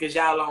each other because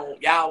y'all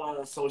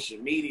on social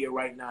media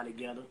right now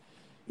together.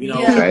 You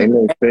know, Yeah. Ain't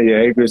no thing.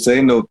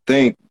 Ain't no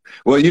think.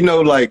 Well, you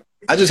know, like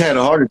I just had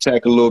a heart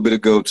attack a little bit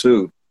ago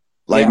too.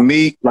 Like Yeah.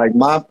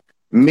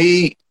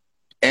 me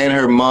and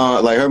her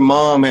mom. Like her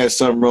mom had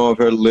something wrong with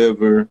her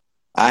liver.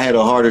 I had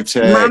a heart My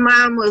attack.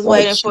 mom was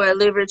Like waiting for a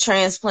liver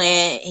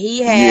transplant.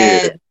 He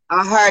yeah, had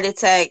a heart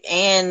attack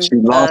and she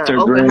lost her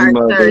open heart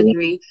grandmother.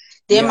 surgery.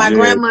 Then Yeah. my Yeah, she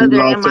grandmother and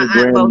lost my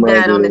her aunt both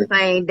died on the grandmother.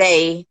 same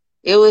day.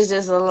 It was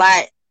just a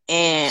lot,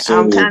 and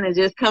I'm So kind of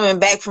just coming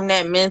back from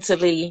that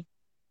mentally.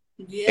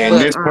 Yeah, and But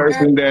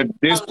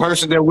this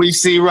person that we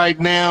see right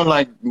now,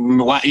 like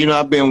you know,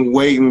 I've been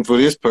waiting for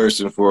this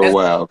person for a That's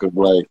while because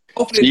like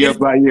hopefully she this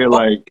up right here,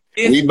 like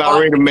we about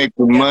ready to make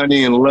the yeah,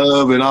 money and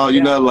love and all, you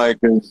yeah, know, like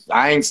 'cause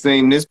I ain't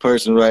seen this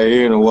person right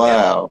here in a yeah.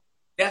 while.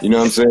 That's You know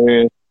what I'm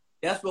saying?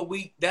 that's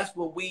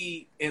what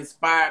we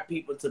inspire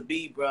people to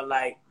be, bro.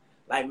 Like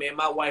man,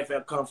 my wife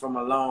have come from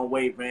a long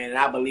way, man, and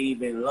I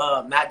believe in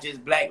love, not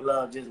just black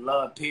love, just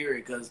love,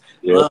 period. Because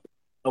Yeah, love,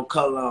 no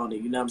color on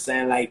it. You know what I'm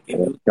saying? Like if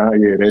you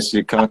yeah, that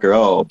shit conquer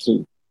all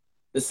too.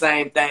 the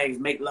same things,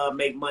 make love,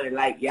 make money.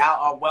 Like y'all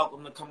are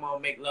welcome to come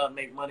on, make love,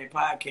 make money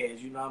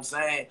podcast. You know what I'm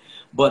saying?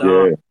 But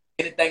Yeah.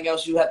 anything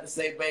else you have to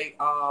say, babe?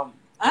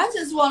 I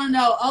just want to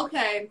know.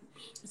 Okay,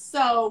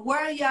 so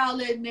where are y'all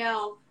at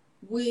now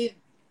with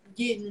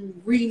getting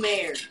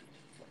remarried?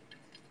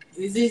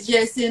 Is it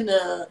just in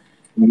the?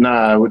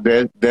 Nah, with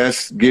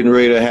that's getting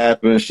ready to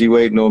happen. She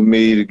waiting on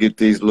me to get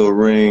these little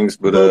rings,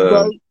 but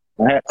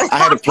I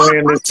had a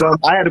plan this summer.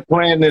 I had a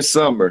plan this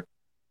summer.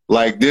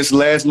 Like this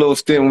last little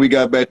stint when we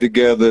got back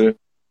together,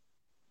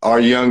 our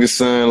youngest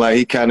son, like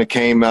he kind of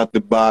came out the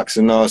box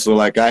and also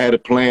like I had a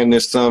plan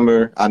this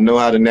summer. I know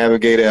how to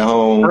navigate at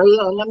home. Oh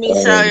yeah, let me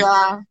show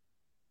y'all.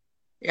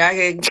 Y'all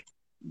can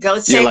go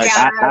check like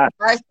out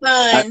our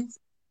sons.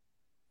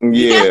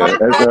 Yeah,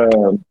 that's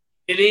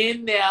Get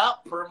in there,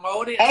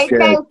 promote it.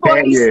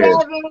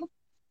 AK-47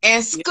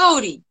 and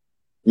Scooty.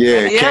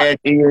 Yeah, Yep. Cash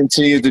ENT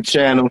is the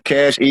channel.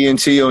 Cash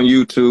ENT on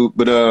YouTube.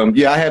 But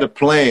yeah, I had a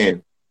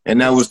plan. And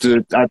that was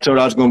I told her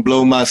I was gonna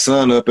blow my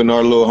son up in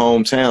our little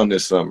hometown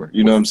this summer.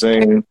 You know what I'm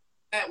saying?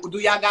 Do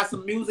y'all got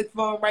some music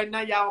for him right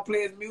now? Y'all want to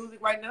play his music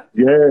right now?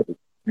 Yeah.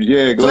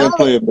 Yeah, go ahead and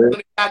play it, man.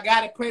 I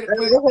got it. Play it.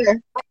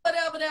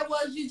 Whatever that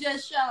was you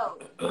just showed.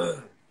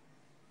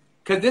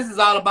 Because this is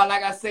all about,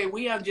 like I say,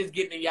 we aren't just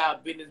getting in y'all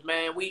business,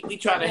 man. We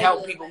trying to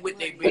help people with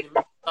their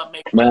business.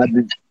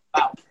 Man,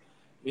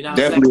 You know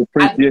definitely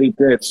appreciate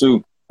that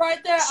too.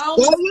 Right there.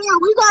 Yeah,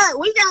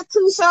 we got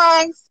 2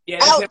 songs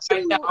out too.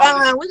 We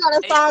got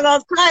a song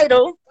on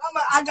Tidal.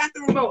 I got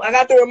the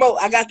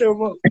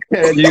remote.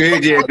 There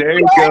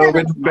you go.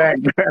 It's back.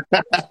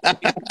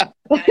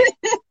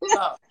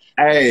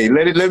 Hey,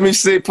 let me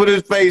see. Put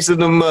his face in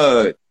the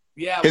mud.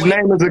 Yeah, his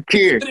name is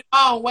Akir. Put it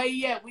on. Where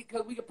he at?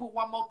 Because we can put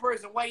one more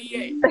person. Where he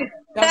at?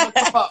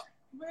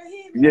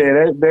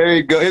 Yeah, there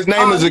you go. His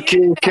name is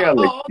Akir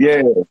Kelly.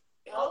 Yeah.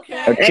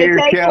 Okay. Akir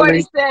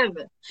Kelly.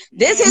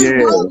 This is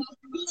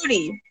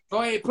Beauty.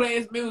 Go ahead, play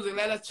his music.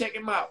 Let us check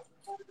him out.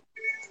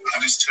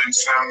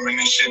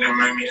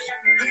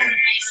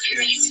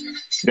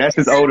 That's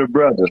his older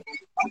brother.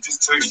 I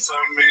just took some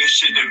many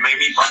shit that made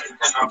me bite it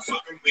down.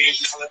 Fucking me,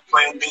 color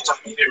playing bitch, I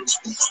need it.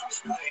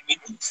 I ain't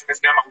even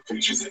got my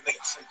pictures and they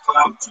say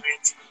cloud.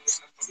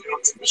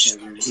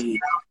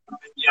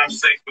 Yeah, I'm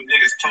safe, but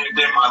niggas can't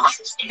live my life.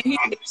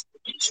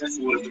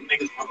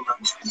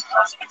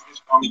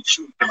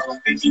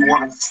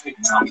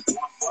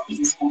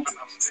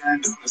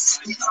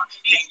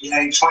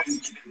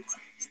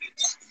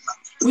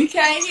 We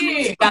can't hear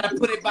you. You gotta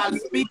put it by the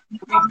speaker.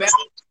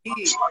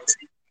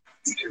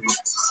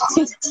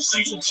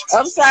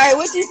 I'm sorry,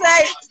 what you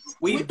say?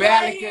 We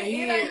barely can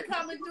hear. It ain't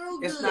coming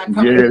through It's good. not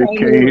coming Yeah, they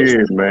can't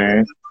hear it,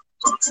 man.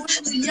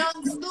 With the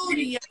young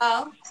Scooty,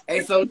 y'all. Hey,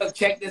 so look,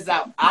 check this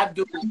out. I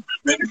do. I'm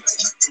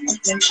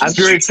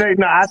going to say,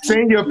 I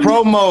seen your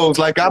promos.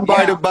 Like, I'm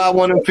about to buy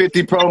one of them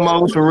 50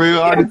 promos for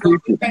real artist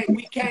people.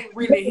 We can't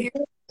really hear.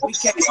 We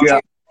can't Yeah.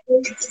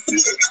 hear.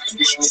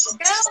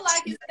 Sound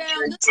like it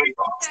sounds.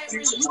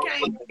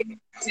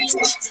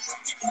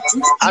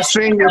 I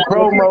seen your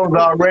promos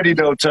already,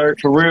 though, Turk.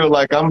 For real.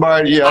 Like, I'm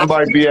about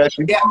to be at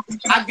you. Yeah,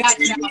 I got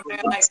y'all, man.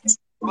 Like,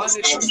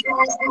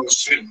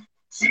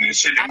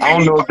 I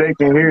don't know if they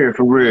can hear it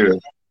for real.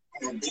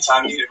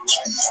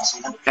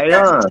 Hey,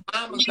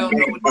 mamas don't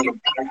know what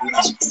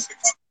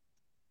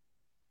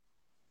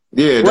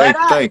yeah,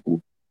 thank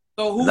you.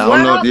 So who? I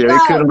don't know. Yeah, they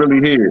couldn't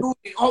really hear it.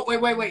 Oh,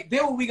 wait.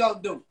 Then what we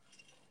gonna do?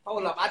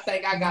 Hold up. I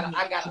think I got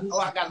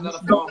another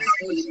phone.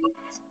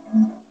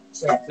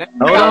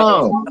 Hold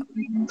on.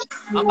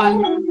 I'm about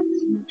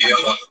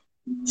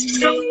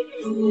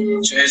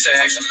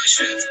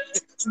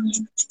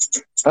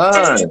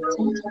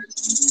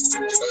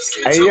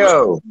Hey,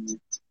 yo.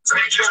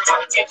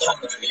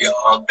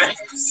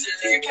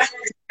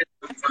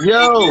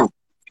 Yo.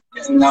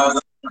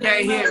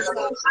 can't hear.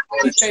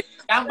 He said,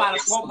 I'm about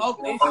to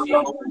promote this shit.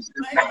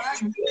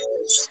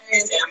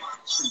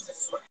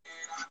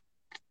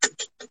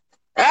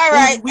 All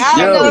right. I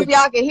don't know if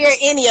y'all can hear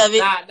any of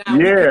it.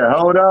 Nah,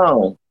 hold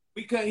on.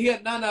 We couldn't hear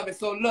none of it.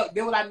 So look,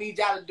 then what I need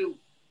y'all to do.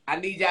 I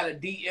need y'all to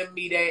DM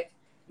me that.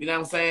 You know what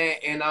I'm saying?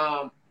 And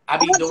I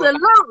be doing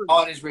Absolutely.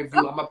 artist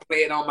review. I'm gonna play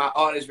it on my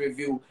artist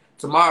review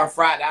tomorrow,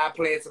 Friday. I'll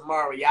play it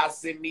tomorrow. Y'all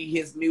send me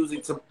his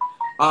music to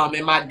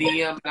in my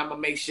DM, and I'm gonna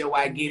make sure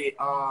I get it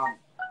on.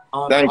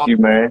 Thank you,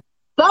 man.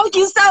 Thank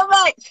you so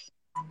much.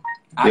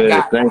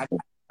 Thank you.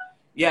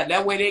 Yeah,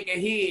 that way they can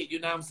hear it. You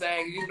know what I'm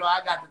saying? You know,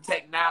 I got the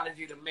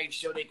technology to make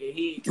sure they can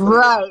hear it.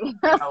 Right. You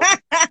know,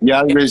 Yeah,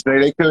 I was gonna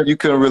say you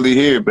couldn't really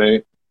hear it,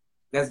 babe.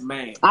 that's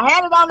man. I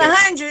had it on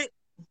 100.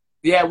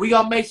 Yeah, we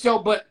gonna make sure.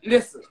 But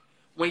listen,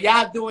 when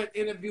y'all doing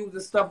interviews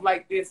and stuff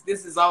like this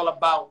is all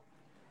about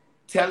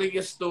telling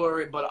your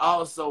story, but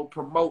also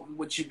promoting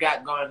what you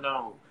got going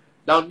on.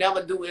 Don't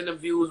never do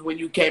interviews when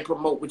you can't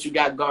promote what you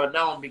got going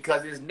on,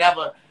 because it's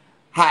never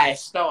how it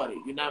started.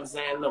 You know what I'm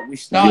saying? Look, we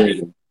started.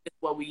 Yeah. This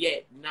is where we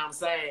at. You know what I'm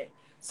saying?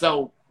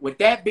 So with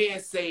that being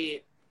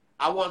said,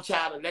 I want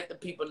y'all to let the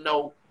people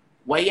know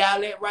where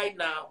y'all at right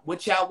now,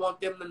 what y'all want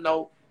them to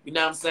know. You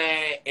know what I'm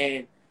saying?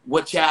 And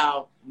what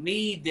y'all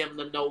need them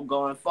to know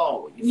going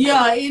forward. You feel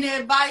Yeah, me? any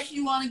advice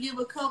you want to give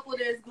a couple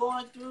that's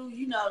going through,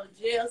 you know,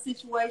 the jail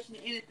situation,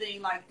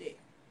 anything like that?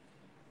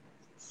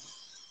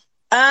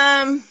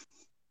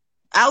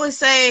 I would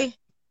say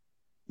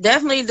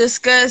definitely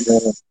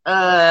discuss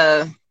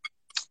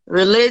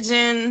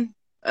religion,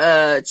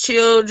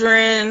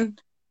 children,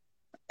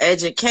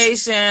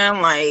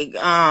 education, like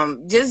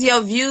just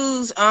your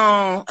views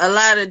on a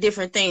lot of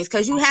different things,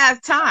 because you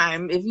have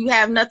time. If you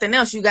have nothing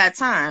else, you got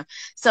time.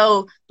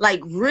 So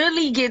like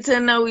really get to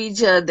know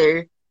each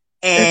other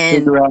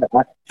and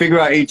figure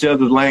out each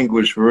other's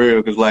language for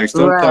real. Because like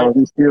sometimes Right.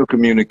 we still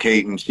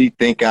communicating. She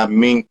think I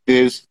mean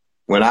this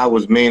when I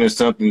was meaning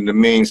something to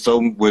mean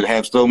would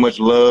have so much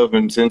love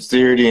and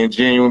sincerity and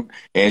genuine,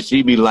 and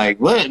she be like,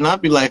 "What?" And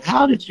I'd be like,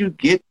 "How did you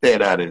get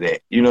that out of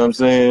that?" You know what I'm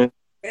saying?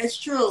 That's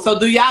true. So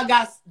do y'all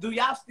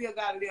still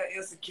got a little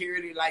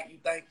insecurity, like you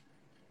think?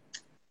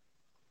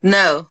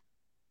 no,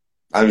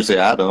 I just say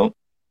I don't.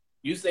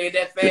 You say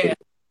that fast.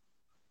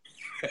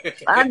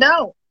 I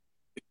don't.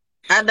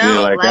 I don't. Yeah,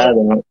 like I Like,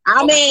 don't.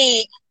 I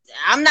mean,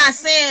 I'm not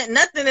saying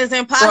nothing is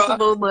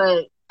impossible,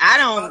 but I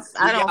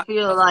don't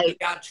feel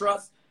like,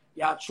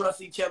 y'all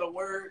trust each other's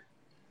word.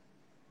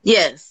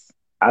 yes.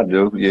 I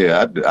do.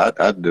 Yeah,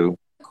 I do.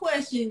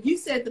 Question, you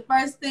said the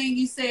first thing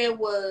you said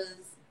was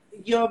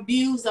your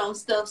views on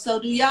stuff. So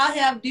do y'all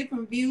have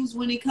different views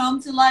when it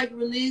comes to like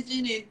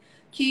religion and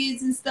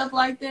kids and stuff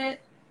like that?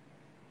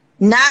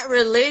 Not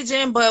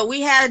religion, but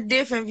we had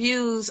different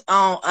views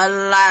on a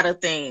lot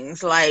of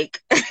things. Like,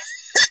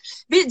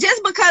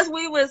 just because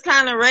we was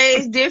kind of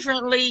raised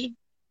differently.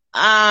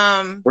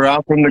 Where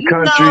I'm from the You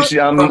country,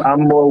 know-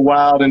 I'm more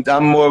wild, and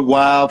I'm more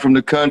wild from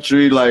the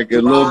country, like a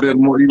little bit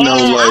more, you know,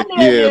 And like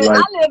I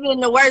like live in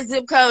the worst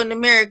zip code in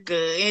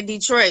America, in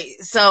Detroit.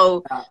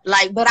 So,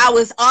 like, but I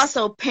was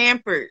also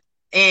pampered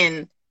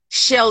and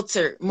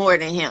sheltered more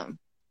than him.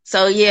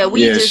 So yeah,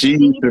 we just she's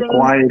see a things-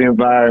 quiet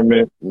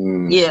environment.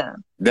 Yeah.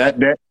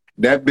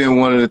 That been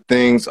one of the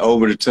things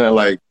over the time,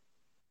 like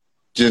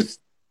just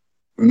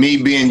me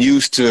being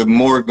used to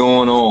more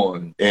going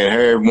on and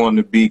her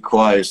wanting to be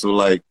quiet. So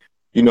like,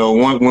 you know,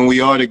 when we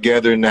are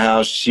together in the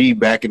house, she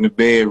back in the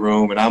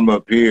bedroom and I'm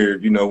up here,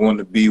 you know, wanting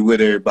to be with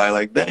everybody.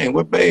 Like, dang,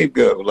 where babe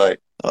go? Like,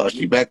 oh,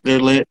 she back there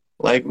lit.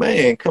 Like,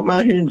 man, come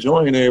out here and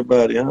join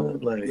everybody, huh?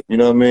 Like, you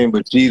know what I mean?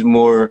 But she's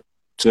more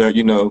to,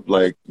 you know,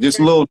 like just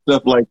little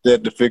stuff like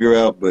that to figure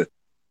out. But,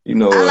 you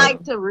know, I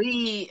like to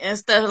read and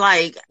stuff.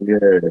 Like,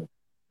 yeah.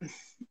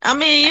 I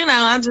mean, you know,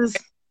 I just,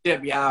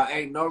 Y'all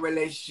ain't no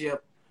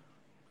relationship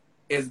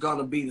is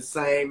gonna be the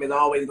same. It's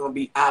always gonna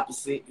be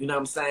opposite. You know what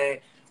I'm saying?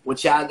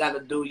 What y'all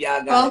gotta do,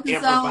 y'all gotta Focus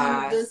on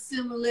the improvise.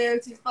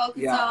 similarities.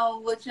 Focus Yeah.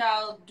 on what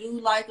y'all do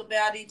like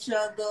about each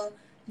other.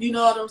 You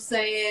know what I'm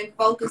saying?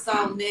 Focus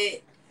on that,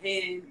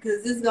 and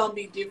because there's gonna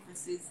be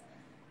differences.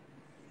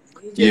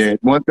 Yeah,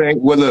 one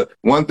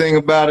thing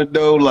about it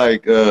though,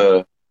 like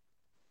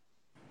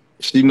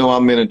she know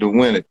I'm in it to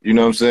win it. You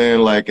know what I'm saying?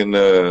 Like, and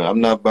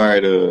I'm not by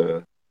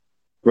to.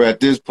 But at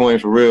this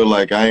point, for real,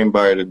 like I ain't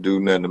by to do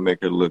nothing to make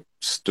her look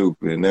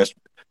stupid, and that's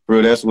for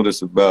real. That's what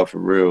it's about for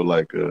real.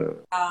 Like,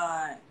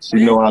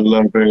 she know I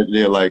love her.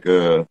 Yeah, like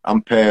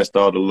I'm past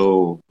all the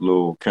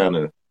little kind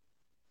of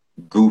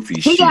goofy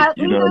he shit. got,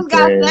 You he know just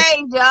what I'm saying? got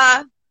saved,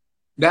 y'all.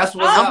 That's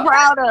what's I'm up.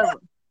 proud of him.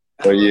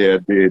 Oh yeah, I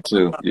did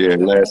too. Yeah,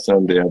 last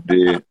Sunday I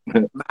did.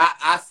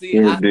 I see.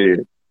 Sure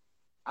did.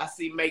 I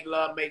see Make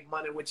Love, Make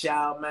Money with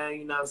y'all, man.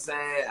 You know what I'm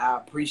saying? I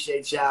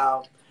appreciate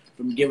y'all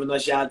from giving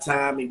us y'all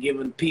time and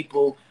giving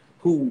people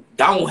who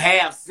don't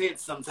have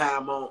sense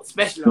sometime on,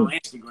 especially on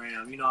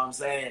Instagram. You know what I'm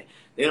saying?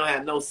 They don't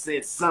have no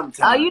sense sometimes.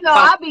 Oh, you know,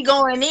 I be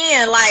going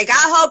in. Like,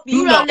 I hope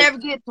you don't never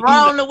get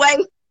thrown away.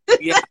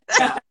 Yeah.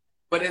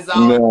 But it's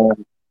all, No.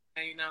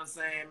 you know what I'm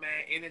saying, man?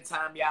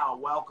 Anytime y'all are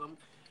welcome.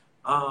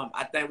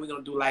 I think we're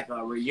gonna do like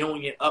a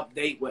reunion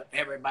update with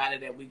everybody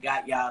that we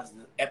got y'all's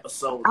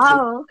episode 2.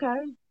 Oh,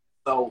 okay.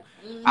 So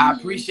I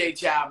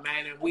appreciate y'all,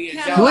 man, and we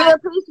enjoy. We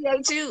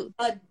appreciate you.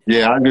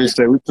 Yeah, I just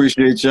say we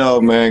appreciate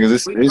y'all, man,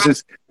 because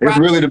it's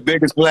really the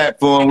biggest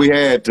platform we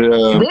had to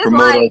This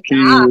promote our like kids.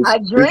 a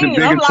It's the dream. I'm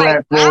biggest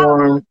like,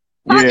 platform.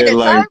 talking Yeah, to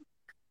like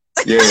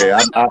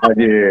Yeah,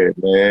 yeah,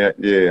 man,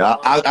 yeah.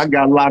 I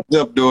got locked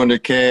up during the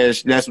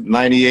Cash. That's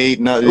 98.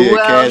 No, yeah,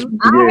 Cash. Well,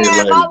 I Yeah, had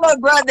like my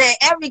little brother at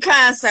every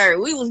concert.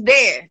 We was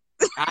there.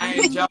 I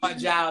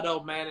enjoyed y'all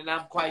though, man, and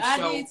I'm quite I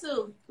sure. did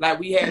too. Like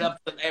we had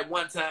at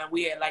one time,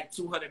 we had like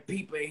 200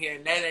 people in here,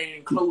 and that ain't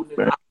including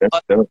man, our that's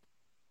other dope.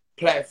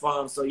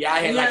 platforms. So y'all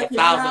had Yeah, like 'cause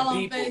y'all on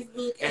 1,000 people,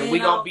 Facebook and we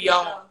and gonna be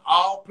on TikTok.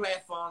 all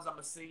platforms. I'm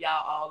gonna send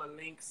y'all all the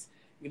links.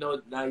 You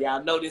know, now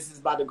y'all know this is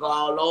about to go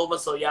all over,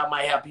 so y'all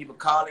might have people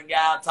calling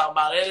y'all talking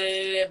about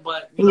it,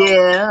 but you know,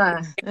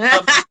 Yeah.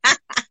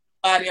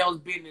 somebody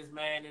else's business,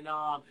 man. And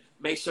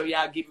make sure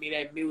y'all get me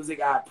that music.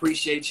 I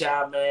appreciate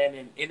y'all, man,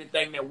 and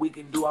anything that we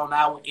can do on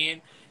our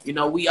end. You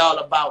know, we all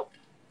about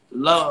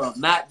love,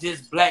 not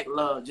just black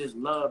love, just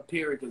love,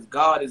 period. Because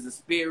God is a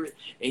spirit,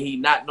 and He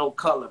not no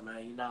color,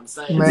 man. You know what I'm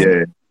saying? Right.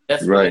 Yeah,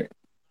 That's right.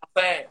 what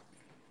I'm saying.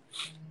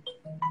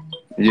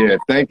 Yeah,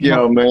 thank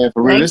y'all, man.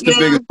 For real, Thank this the you.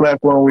 biggest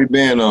platform we've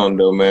been on,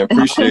 though, man.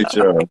 Appreciate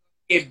y'all.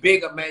 Get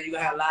bigger, man. You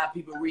gonna have a lot of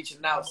people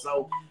reaching out,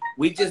 so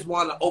we just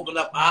want to open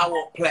up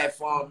our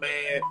platform,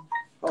 man.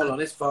 Hold on,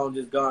 this phone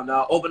just gone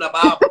now. Open up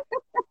our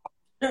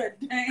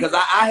because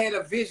I had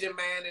a vision,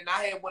 man, and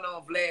I had went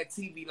on Vlad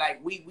TV. Like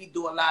we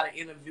do a lot of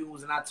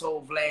interviews, and I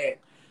told Vlad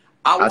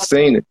I I want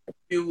seen it.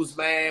 interviews,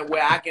 man,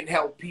 where I can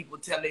help people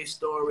tell their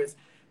stories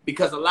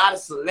because a lot of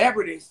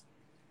celebrities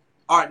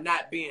are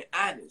not being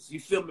honest. You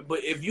feel me?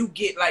 But if you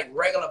get like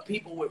regular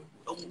people with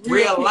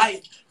real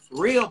life,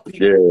 real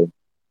people. Yeah,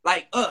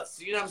 Like us,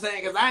 you know what I'm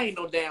saying? Because I ain't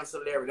no damn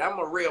celebrity. I'm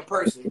a real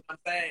person. You know what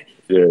I'm saying?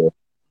 yeah.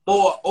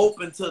 More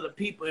open to the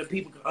people and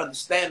people can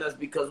understand us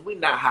because we're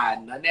not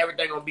hiding and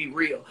everything gonna be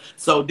real.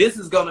 So this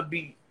is gonna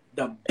be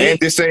the And big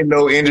this ain't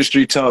no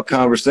industry talk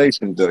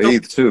conversation, though,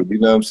 either, too. You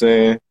know what I'm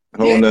saying? A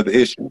whole Yeah. nother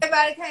issue.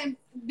 Everybody can't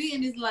be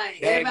in this lane.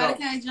 There you Everybody go.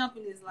 can't jump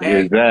in this There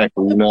lane. you go.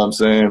 Exactly. You know what I'm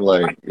saying?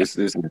 Like, it's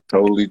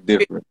totally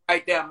different.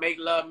 right there. Make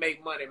love,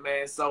 make money,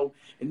 man. So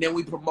and then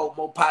we promote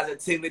more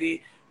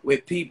positivity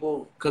with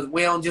people because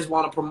we don't just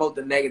want to promote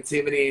the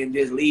negativity and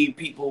just leave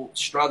people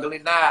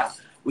struggling. Nah,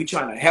 we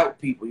trying to help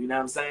people. You know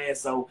what I'm saying?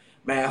 So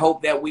man, I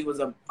hope that we was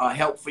a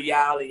help for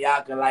y'all and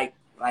y'all can like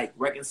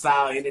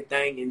reconcile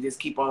anything and just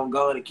keep on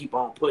going and keep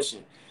on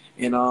pushing.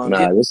 And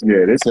Nah,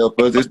 this help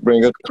us. This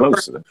bring us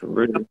closer, for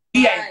real.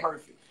 we ain't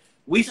perfect.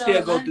 We So,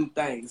 still go man. through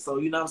things. So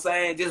you know what I'm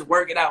saying? Just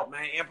work it out,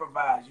 man.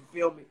 Improvise. You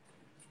feel me?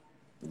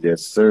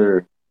 Yes,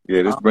 sir.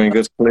 Yeah, this bring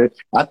us clear.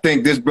 I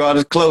think this brought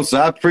us closer.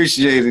 I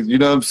appreciate it. You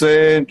know what I'm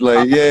saying?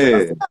 Like,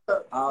 yeah.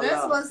 All That's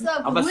love. what's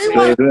up. I'ma We say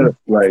want Straight up.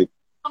 Like,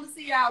 to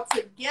see y'all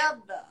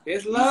together.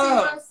 It's You see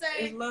love. what I'm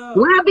saying? It's love.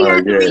 We'll be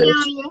at the yeah.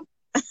 reunion.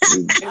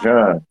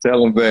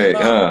 Tell them back,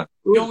 huh?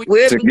 You know, we-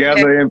 We'll be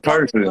Together in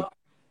person.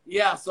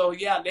 Yeah, so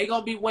yeah, they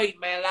gonna be waiting,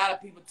 man. A lot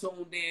of people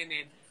tuned in,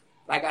 and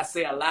like I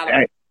said, a lot of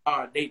Hey. people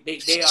are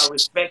they are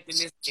respecting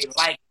this. They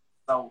like it.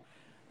 So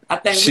I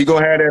think She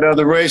gonna have that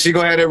other ring. She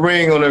gonna have that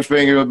ring on her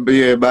finger,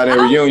 yeah, by that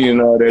reunion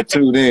and all that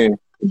too. Then,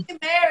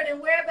 Get married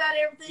and worry about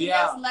everything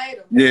Yeah. else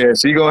later. yeah,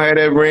 she gonna have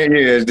that ring.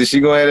 Yeah, she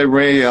gonna have that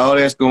ring. Yeah, all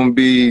that's gonna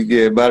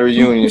be by the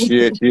reunion.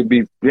 She'll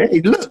be.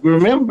 Hey, look,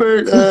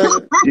 remember?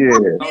 Yeah,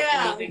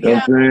 Yeah, you know what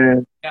yeah. I'm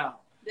saying? yeah.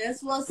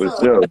 That's what's For up.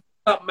 sure.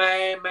 What's up,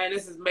 man? Man,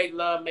 this is Make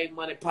Love, Make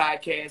Money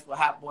podcast with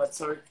Hot Boy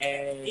Turk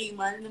and Eat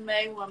money to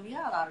make woman.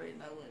 Y'all already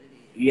know what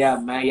it is. yeah,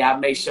 man. Y'all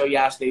make sure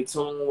y'all stay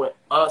tuned with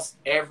us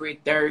every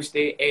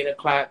Thursday,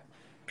 8:00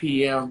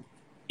 p.m.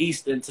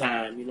 Eastern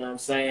time. You know what I'm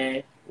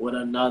saying? With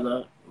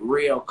another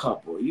real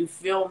couple. You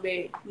feel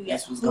me? We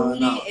That's got what's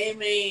going on.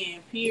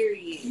 Amen.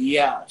 Period.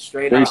 Yeah,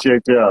 straight up.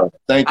 Appreciate y'all.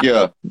 Thank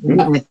y'all.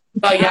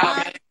 So y'all,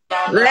 man.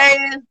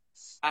 Later.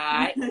 All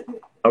right.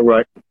 All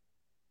right.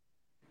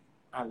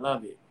 I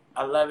love it.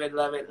 I love it,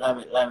 love it, love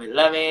it, love it,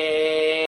 love it.